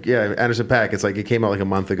 Anderson .Paak. It's like it came out like a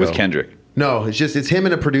month ago. with Kendrick. No, it's him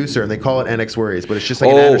and a producer, and they call it NX Worries, but it's just like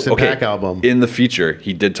an Anderson .Paak album. In the feature,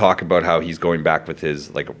 he did talk about how he's going back with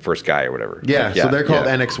his like first guy or whatever. Yeah, Like, so they're called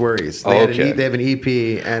yeah. NX Worries. Oh, okay. They have an EP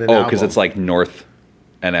and an Oh, album. because it's like North.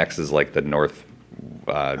 NX is like the North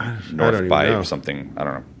don't North even by know. something. I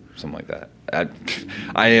don't know, something like that.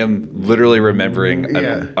 I am literally remembering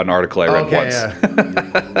Yeah. an article I read once.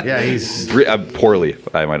 Yeah, yeah, he's Poorly,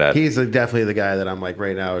 I might add. he's definitely the guy that I'm like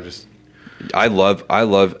right now. Just I love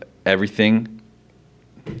everything.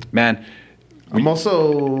 Man, I'm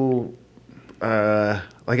also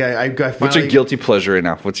like I finally, what's your guilty pleasure right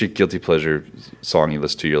now? What's your guilty pleasure song you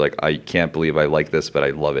listen to? You're like, I can't believe I like this, but I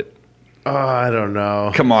love it. Oh, I don't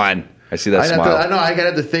know. Come on, I see that I smile. know I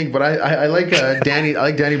have to think, but I like Danny. I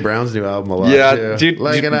like Danny Brown's new album a lot. Yeah, too. dude,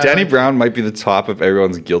 Like, and I Danny like- Brown might be the top of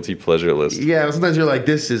everyone's guilty pleasure list. Yeah, sometimes you're like,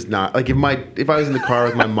 this is not like if I was in the car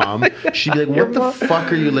with my mom, she'd be like, "What the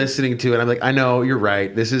fuck are you listening to?" And I'm like, "I know, you're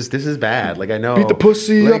right. This is bad. Like I know." Beat the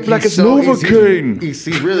pussy up like he's it's Novocaine.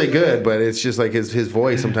 He's really good, but it's just like his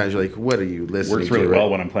voice. Sometimes you're like, "What are you listening Works to?" really right?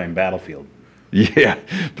 well when I'm playing Battlefield. Yeah,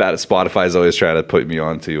 Spotify's always trying to put me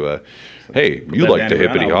on to. Hey, you like the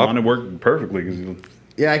hippity hop? It worked perfectly because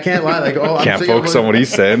Yeah, I can't lie. Like, I'm Can't thinking focus about- on what he's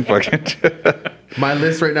saying. Fucking My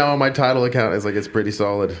list right now on my title account is like it's pretty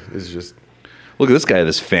solid. It's just look at this guy,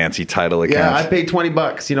 this fancy title account. yeah. I paid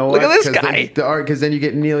 $20. You know Look what? at this 'Cause guy. then the art because then you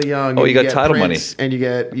get Neil Young. Oh, and you got get title Prince, and you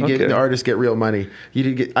get Okay. the artists get real money. You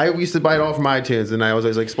did get. I used to buy it all from iTunes, and I was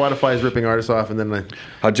always like Spotify is ripping artists off, and then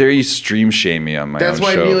How dare you stream shame me on my that's own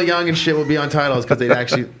why show? Neil Young and shit will be on titles because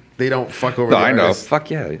they don't fuck over. No, the I know. artists.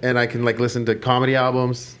 Fuck yeah. And I can like listen to comedy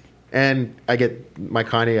albums, and I get my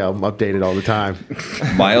Kanye album updated all the time.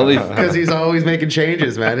 My only Because he's always making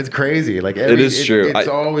changes, man. It's crazy. Like true. It's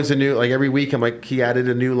always a new. Like every week, I'm like, he added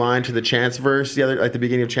a new line to the Chance verse. Like the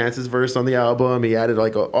beginning of Chance's verse on the album. He added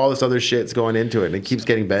like all this other shit's going into it, and it keeps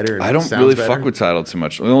getting better. And I it don't sounds really better. fuck with Tidal too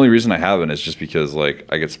much. The only reason I haven't is just because like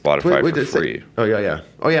I get Spotify Wait, for did it say- free. Oh yeah.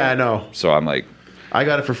 Oh yeah, I know. So I'm like I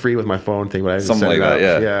got it for free with my phone thing, but I just something set like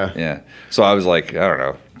it that. up. Yeah. So I was like, I don't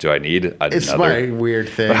know. Do I need another? It's my weird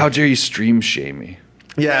thing. But how dare you stream shame me?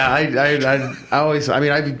 Yeah, I always. I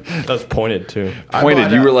mean, I That's pointed too. Pointed.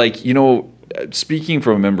 bought You out- were like, you know, speaking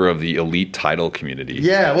from a member of the elite Tidal community.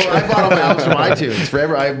 Yeah, well, I bought all my albums from iTunes.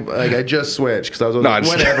 Forever, I just switched because I was No, like, I'm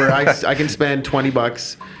just- whatever. I can spend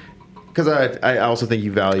 $20 because I also think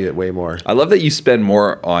you value it way more. I love that you spend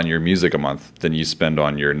more on your music a month than you spend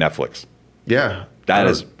on your Netflix. Yeah, That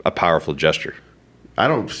is a powerful gesture. I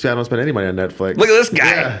don't spend any money on Netflix. Look at this guy.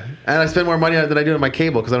 Yeah, and I spend more money on it than I do on my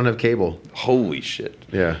cable because I don't have cable. Holy shit.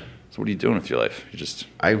 Yeah, So what are you doing with your life? You're just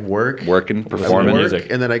I work, working, I performing. work, music.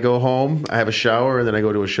 and then I go home. I have a shower, and then I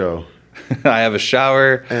go to a show. I have a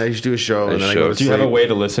shower. And I just do a show, and then I show. go to Do you have a sleep. way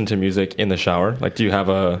to listen to music in the shower? Like, do you have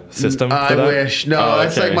a system for I that? wish. No, Oh,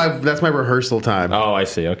 that's okay. like my rehearsal time. Oh, I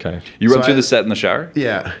see. Okay. You run So through I- the set in the shower?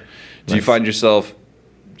 Yeah. Do you find yourself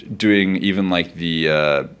doing even like the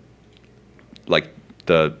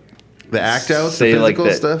act outs, the say like physical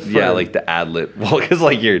the, stuff? Yeah, or- like the ad lib. Well, because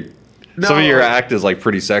like some of No. your act is like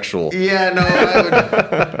pretty sexual. Yeah, no, I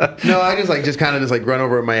would. No, I just kind of run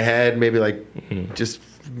over it in my head, maybe like just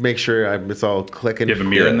make sure it's all clicking. you have a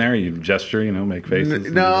mirror in Yeah. there, you gesture, make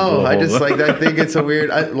faces. No, I just I think it's a weird.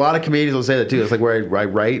 A lot of comedians will say that too. It's like where I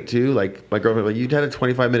write too. Like my girlfriend, like you had a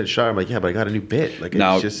 25-minute shower. I'm like, yeah, but I got a new bit. Like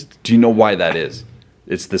Now, it's just do you know why that is?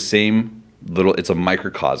 It's the same little. It's a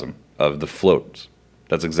microcosm of the floats.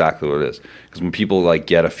 That's exactly what it is. Because when people like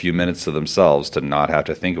get a few minutes to themselves to not have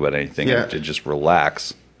to think about anything Yeah. and to just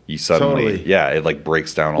relax, you suddenly, Totally. yeah, it like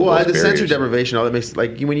breaks down all well, those the barriers. sensory deprivation. All that makes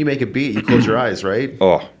like when you make a beat, you close your eyes, right?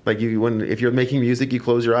 Oh, Like if you're making music, you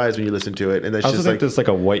close your eyes when you listen to it, and that's I also just think like there's like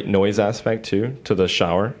a white noise aspect too to the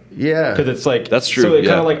shower. Yeah. Because it's like That's true, So it yeah.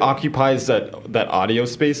 kind of like occupies that audio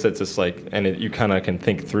space that's just like, and you kind of can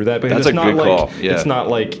think through that. Because That's it's a not good like call, yeah. it's not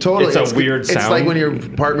like Totally, it's a weird sound. It's like when your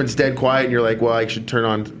apartment's dead quiet and you're like, well, I should turn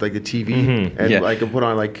on like the TV and Yeah. I can put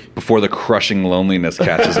on like. Before the crushing loneliness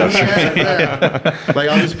catches up to me. Like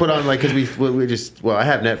I'll just put on like because we just I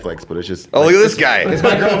have Netflix, but it's just Oh, look at this guy. it's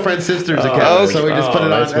my girlfriend's sister's account, okay. so we just put it on,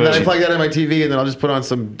 that's and then I weird. plug that in my TV, and then I'll just put on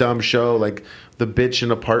some dumb show like The Bitch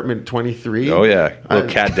in Apartment 23. Oh, yeah. Little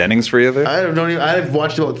Kat Dennings for you there? I've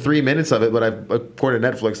watched about 3 minutes of it, but according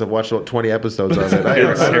to Netflix, I've watched about 20 episodes of it.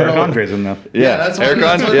 It's Eric Andre's in that. Yeah, that's what Eric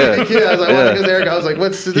that's Andre. what made me curious. I was like, Yeah. because Eric, I was like,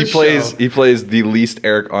 what's this show? He plays the least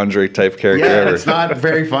Eric Andre type character Yeah, ever. it's not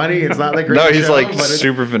very funny. It's not like a great No, he's show, like but it's-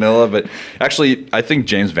 super vanilla, but actually, I think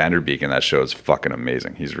James Vanderbeek in that show is fucking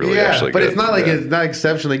amazing. He's really actually but good. it's not like Yeah. it's not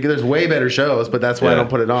exceptionally good. There's way better shows, but that's why I Yeah. don't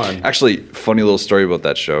put it on. Actually, funny little story about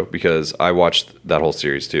that show because I watched that whole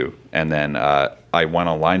series too, and then I went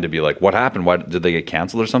online to be like, "What happened? Why did they get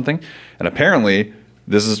canceled or something?" And apparently,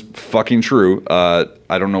 this is fucking true. I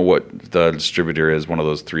don't know what the distributor is. One of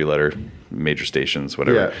those 3-letter major stations,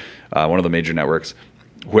 whatever. One of the major networks.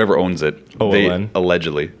 Whoever owns it, they OLN.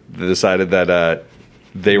 allegedly they decided that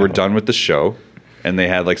they were done with the show. And they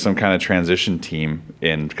had like some kind of transition team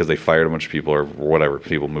in because they fired a bunch of people or whatever.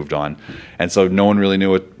 People moved on. And so no one really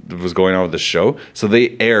knew what was going on with the show. So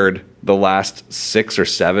they aired the last 6 or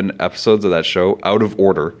 7 episodes of that show out of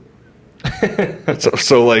order.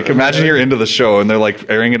 so like imagine you're into the show and they're like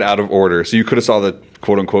airing it out of order. So you could have saw the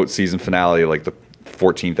quote unquote season finale like the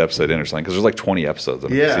 14th episode in or something because there's like 20 episodes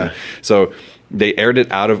of it. Yeah. So they aired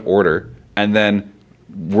it out of order and then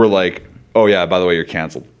we're like, oh yeah, by the way, you're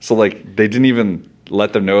canceled. So like they didn't even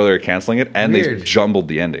let them know they were canceling it, and they Weird. jumbled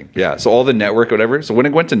the ending. Yeah, so all the network, whatever. So when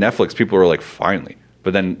it went to Netflix, people were like, finally.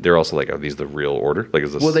 But then they're also like, are these the real order? Like,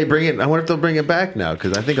 is this? Will they bring it? I wonder if they'll bring it back now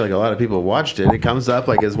because I think like a lot of people watched it. It comes up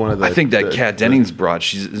like as one of the. I think that Kat Dennings brought.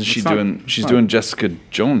 She's doing Jessica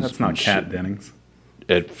Jones. That's not and Kat shit. Dennings.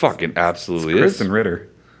 It fucking absolutely is. Kristen Ritter.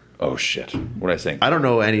 Oh shit! What did I say? I don't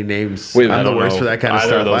know any names. Wait, I'm I the don't worst know for that kind of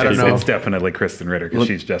either of stuff. those I don't people. know. It's definitely Kristen Ritter because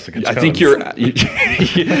she's Jessica Jones. I think you're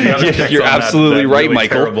Check absolutely that right, really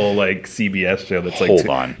Michael. Terrible like CBS show that's like Hold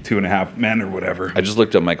on. 2.5 Men or whatever. I just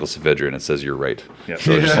looked up Michael Saavedra and it says you're right. Yeah.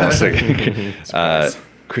 So just one second.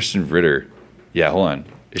 Kristen Ritter. Yeah, hold on.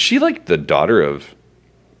 Is she like the daughter of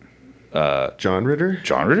John Ritter.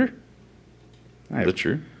 John Ritter? I- Is that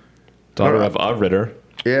true? Daughter of a Ritter.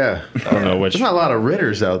 Yeah, I don't know which. there's not a lot of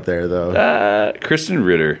Ritters out there though. Kristen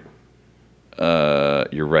Ritter.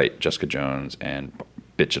 You're right. Jessica Jones and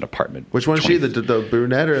Bitch in Apartment. Which one's she? The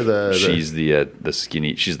brunette or the? She's the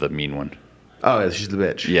skinny. She's the mean one. Oh, yeah, she's the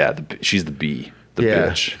bitch. Yeah, she's the B. The Yeah.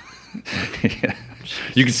 bitch. Yeah.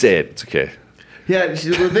 You can say it. It's okay. Yeah, the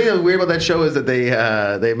thing that's weird about that show is that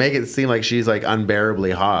they make it seem like she's like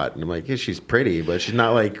unbearably hot, and I'm like, yeah, she's pretty, but she's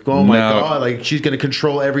not like, oh my No. god, like she's gonna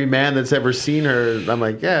control every man that's ever seen her. I'm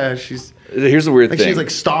like, yeah, she's Here's the weird like thing. she's like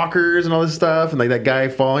stalkers and all this stuff, and like that guy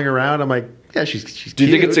following around. I'm like, yeah, she's. Do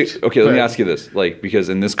you think cute, it's okay? Let me but ask you this: like, because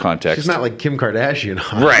in this context, She's not like Kim Kardashian,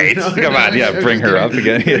 hot, right? you know? Come on, yeah, bring her up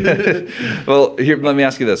again. Well, here, let me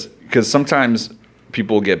ask you this: because sometimes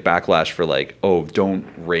people get backlash for like, oh, don't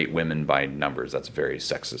rate women by numbers. That's very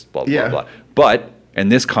sexist. Blah blah Yeah. blah. But in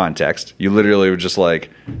this context, you literally were just like,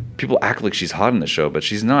 people act like she's hot in the show, but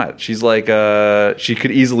she's not. She's like, she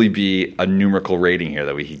could easily be a numerical rating here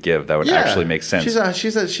that we could give that would Yeah. actually make sense. She's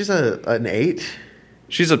an 8.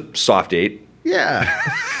 She's a soft 8. Yeah,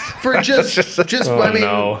 for just Oh, I mean,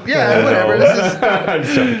 no. yeah, Oh, whatever. no. This is. I'm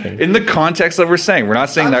joking. In the context that we're saying, we're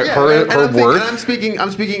not saying that Yeah, her and I'm worth. I'm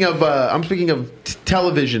speaking of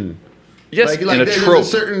television. Yes, in a there's trope.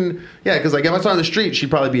 certain because like if I saw on the street, she'd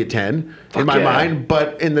probably be a 10 in my yeah. mind.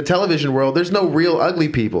 But in the television world, there's no real ugly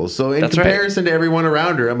people. So in That's right. comparison to everyone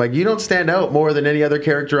around her, I'm like, you don't stand out more than any other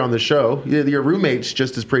character on the show. Your roommate's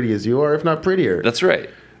just as pretty as you are, if not prettier. That's right.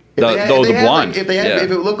 If The they had- the if they had, blonde. like,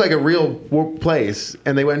 if it looked like a real place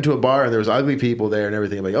and they went into a bar and there was ugly people there and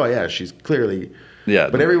everything, I'm like, oh yeah, she's clearly. Yeah.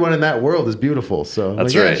 But everyone in that world is beautiful, so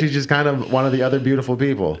That's like, yeah, right. she's just kind of one of the other beautiful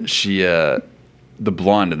people. She, the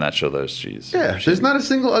blonde in that show, though, she's. Yeah, there's not a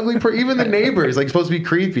single ugly. Even the neighbor is like supposed to be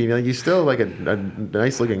creepy. Like he's still like a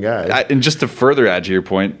nice looking guy. And just to further add to your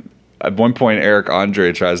point, at one point Eric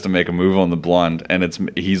Andre tries to make a move on the blonde, and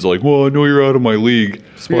he's like, "Well, I know you're out of my league."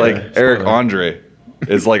 Spoiler. Like Eric Andre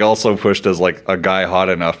is like also pushed as like a guy hot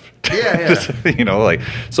enough. Yeah, yeah. Like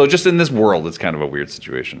so. Just in this world, it's kind of a weird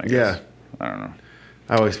situation. I guess. Yeah. I don't know.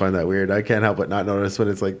 I always find that weird. I can't help but not notice when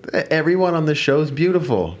it's like everyone on the show's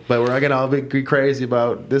beautiful, but we're gonna all be crazy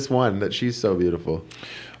about this one that she's so beautiful.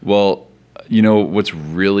 Well, you know what's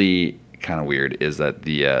really kind of weird is that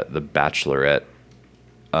the Bachelorette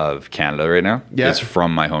of Canada right now Yeah. is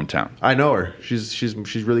from my hometown. I know her. She's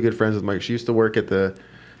really good friends with my. She used to work at the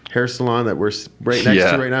hair salon that we're right next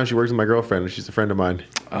Yeah. to right now. She works with my girlfriend, and she's a friend of mine.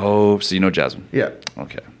 Oh, so you know Jasmine? Yeah.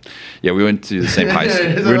 Okay. Yeah, we went to the same high school.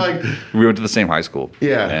 Is it like- We went to the same high school.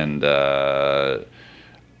 Yeah. And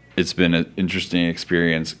it's been an interesting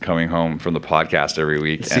experience coming home from the podcast every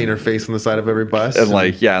week. Seeing her face on the side of every bus. And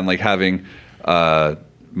like having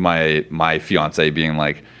my fiance being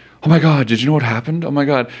like, "Oh my God, did you know what happened? Oh my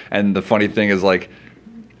God!" And the funny thing is, like,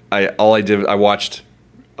 I watched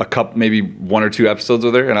a couple, maybe 1 or 2 episodes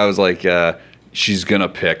with her, and I was like, she's gonna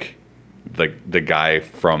pick the guy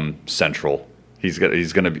from Central. She's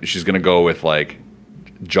gonna go with like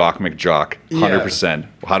Jock McJock, 100%.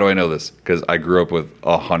 How do I know this? Because I grew up with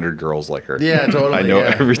 100 girls like her. Yeah, totally, I know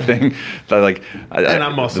yeah. everything. That like, And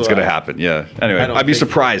I'm also- it's gonna happen. Yeah. Anyway, I don't I'd be think-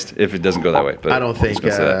 surprised if it doesn't go that way. But I don't I'm just think.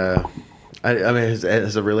 gonna say that. I mean,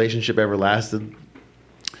 has a relationship ever lasted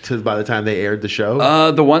to by the time they aired the show?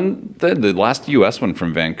 The last U.S. one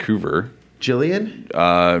from Vancouver. Jillian?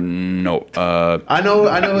 No. I know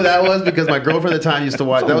who that was because my girlfriend at the time used to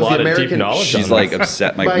watch. That's a That was lot the of deep American. knowledge. She's like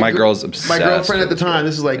upset. My gr- girl's obsessed. My girlfriend at the time,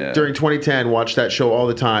 this is like Yeah. during 2010, watched that show all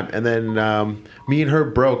the time. And then me and her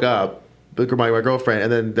broke up, my girlfriend,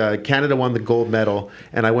 and then Canada won the gold medal.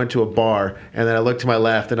 And I went to a bar, and then I looked to my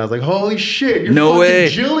left, and I was like, holy shit, you're No fucking way.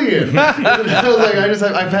 Jillian. And I was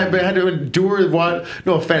like, I've had to endure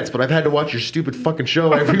no offense, but I've had to watch your stupid fucking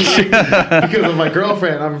show every week because of my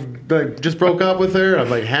girlfriend. I'm like, just broke up with her. I'm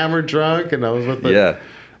like hammered drunk, and I was with the, Yeah.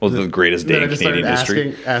 Well, the greatest day then I in just Canadian started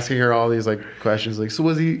history. asking her all these like questions, like, so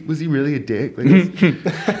was he really a dick?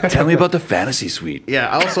 Like, Tell me about the fantasy suite. yeah.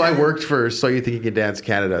 Also, I worked for So You Think You Can Dance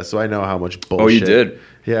Canada, so I know how much bullshit. Oh, you did?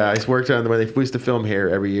 Yeah, I worked on when we used to film here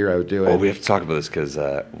every year. I would do it. Oh, we have to talk about this because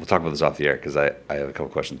we'll talk about this off the air because I have a couple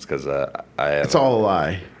questions because I have. It's all a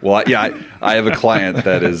lie. Well, yeah, I have a client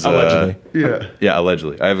that is Allegedly. Yeah. Yeah,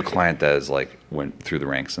 allegedly. I have a client that is like went through the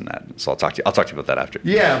ranks in that. So I'll talk to you about that after.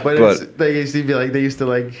 Yeah, but it's, they used to be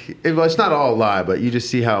like it's not all a lie, but you just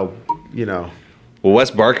see how Well,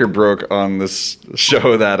 Wes Barker broke on this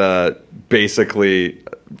show that basically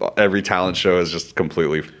every talent show is just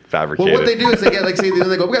completely fabricated. Well, what they do is they get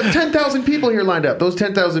they go, we got 10,000 people here lined up. Those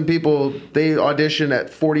 10,000 people, they audition at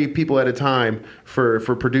 40 people at a time for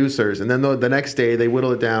producers, and then the next day they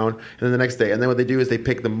whittle it down, and then the next day, and then what they do is they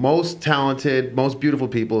pick the most talented, most beautiful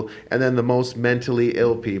people, and then the most mentally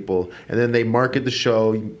ill people, and then they market the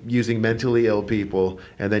show using mentally ill people,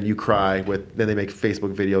 and then you cry then they make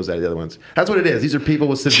Facebook videos out of the other ones. That's what it is. These are people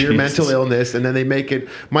with severe Jesus. mental illness, and then they make it.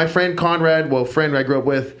 My friend Conrad, friend I grew up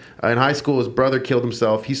with in high school, his brother killed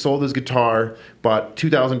himself. He sold his guitar, bought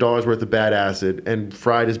 $2,000 worth of bad acid, and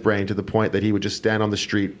fried his brain to the point that he would just stand on the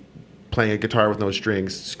street playing a guitar with no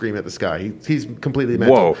strings, screaming at the sky. He's completely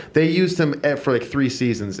mental. Whoa. They used him for like 3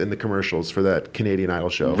 seasons in the commercials for that Canadian Idol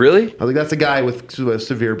show. Really? I was like, that's a guy with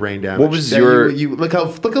severe brain damage. What was That your- you look how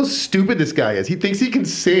stupid this guy is. He thinks he can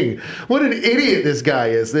sing. What an idiot this guy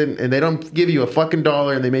is. And they don't give you a fucking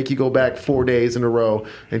dollar, and they make you go back 4 days in a row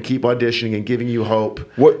and keep auditioning and giving you hope.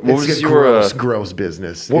 What It's was a your, gross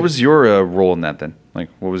business. What was your role in that then? Like,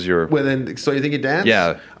 what was your? So you think you dance?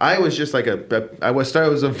 Yeah. I was just like I was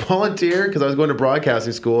a volunteer because I was going to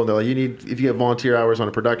broadcasting school, and they're like, if you get volunteer hours on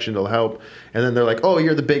a production, it'll help. And then they're like, oh,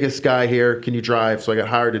 you're the biggest guy here. Can you drive? So I got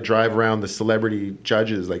hired to drive around the celebrity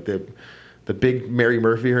judges, like the big Mary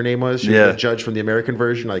Murphy, her name was. She was the judge from the American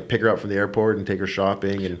version. Like pick her up from the airport and take her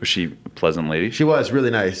shopping. And Was she a pleasant lady? she was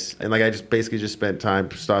really nice. And like I just basically spent time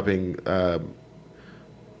stopping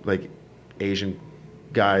like Asian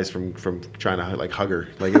guys from trying to like hug her.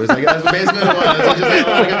 Like it was like that's basically what it was. It was just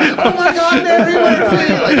like, oh my god, Mary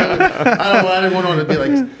Murphy! Like I didn't want to be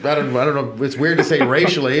like I don't know. It's weird to say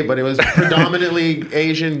racially, but it was predominantly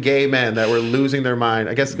Asian gay men that were losing their mind.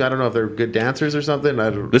 I guess I don't know if they're good dancers or something. I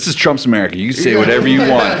don't. This is Trump's America. You can say whatever you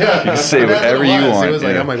want. You can say That's whatever what it you was. want. It was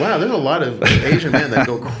like yeah. I'm like, wow, there's a lot of Asian men that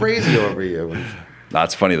go crazy over you.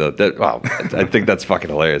 That's funny though. Wow, I think that's fucking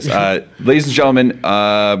hilarious. Ladies and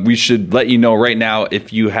gentlemen, we should let you know right now,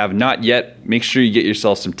 if you have not yet, make sure you get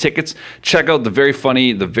yourself some tickets. Check out the very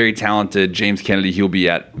funny, the very talented James Kennedy. He'll be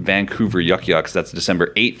at Vancouver Yuck Yucks. That's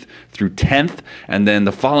December 8th through 10th. And then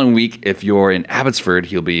the following week, if you're in Abbotsford,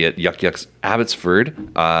 he'll be at Yuck Yucks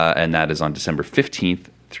Abbotsford. And that is on December 15th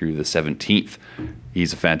through the 17th.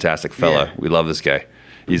 He's a fantastic fella. Yeah. We love this guy.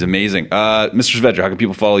 He's amazing. Mr. Svedra, how can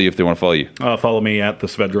people follow you if they want to follow you? Follow me at the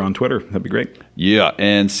Svedra on Twitter. That'd be great. Yeah,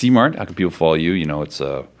 and CMart, how can people follow you? You know, it's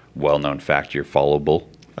a well-known fact you're followable.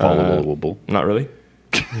 Not really.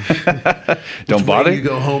 Don't bother. You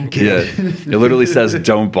go home, kid. Yeah, it literally says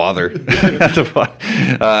 "Don't bother."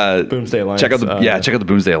 Boomsday Alliance. Check out the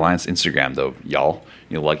Boomsday Alliance Instagram though, y'all.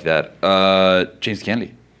 You'll like that. James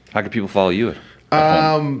Kennedy, how can people follow you?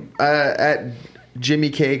 At Jimmy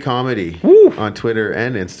K Comedy on Twitter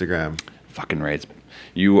and Instagram. Fucking right.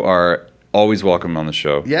 You are always welcome on the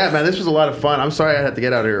show. Yeah, man, this was a lot of fun. I'm sorry I had to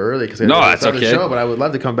get out here early because I No, had to that's start okay. the show, but I would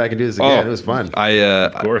love to come back and do this again. It was fun.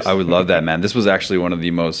 Of course. I would love that, man. This was actually one of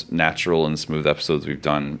the most natural and smooth episodes we've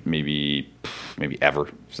done, maybe ever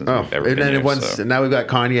since we've ever and been then here. once So. now we've got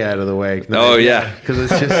Kanye out of the way. Oh, yeah. because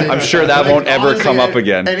it's just. I'm sure that won't ever come up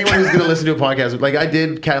again. Anyone who's going to listen to a podcast, like I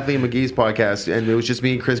did Kathleen McGee's podcast, and it was just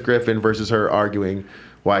me and Chris Griffin versus her arguing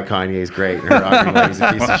why Kanye is great and her arguing why he's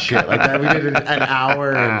a piece of shit. Like that, we did an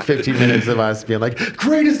hour and 15 minutes of us being like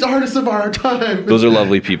greatest artist of our time. Those are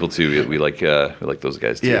lovely people too. We like those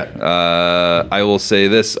guys too. Yeah. I will say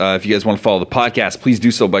this: if you guys want to follow the podcast, please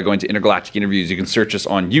do so by going to Intergalactic Interviews. You can search us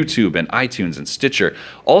on YouTube and iTunes and Stitcher.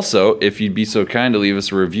 Also, if you'd be so kind to leave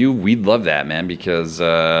us a review, we'd love that, man, because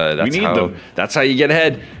that's need how them. that's how you get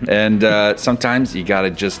ahead. And sometimes you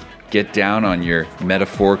gotta just get down on your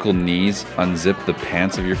metaphorical knees, unzip the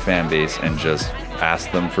pants of your fan base, and just ask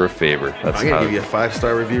them for a favor. That's I'm gonna how give you a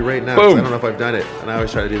 5-star review right now. 'Cause Boom. I don't know if I've done it, and I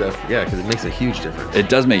always try to do that. Because it makes a huge difference. it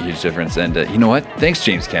does make a huge difference. And you know what? Thanks,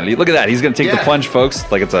 James Kennedy. Look at that. He's gonna take the Yeah. plunge, folks.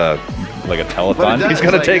 Like it's a But telethon. it does, He's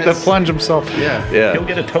gonna like, take the it's- plunge himself. Yeah. He'll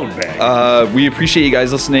get a tote bag. We appreciate you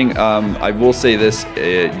guys listening. I will say this: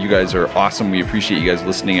 you guys are awesome. We appreciate you guys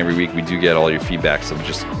listening every week. We do get all your feedback, so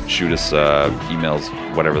just shoot us emails,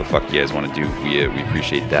 whatever the fuck you guys want to do. We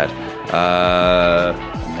appreciate that.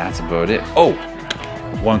 And that's about it. Oh,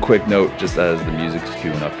 one quick note, just as the music's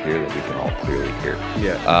queuing up here that we can all clearly hear.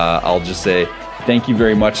 Yeah. I'll just say thank you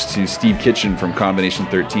very much to Steve Kitchen from Combination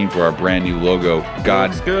 13 for our brand new logo.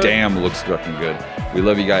 God good. damn, looks fucking good. We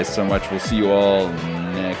love you guys so much. We'll see you all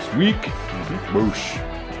next week. Boosh.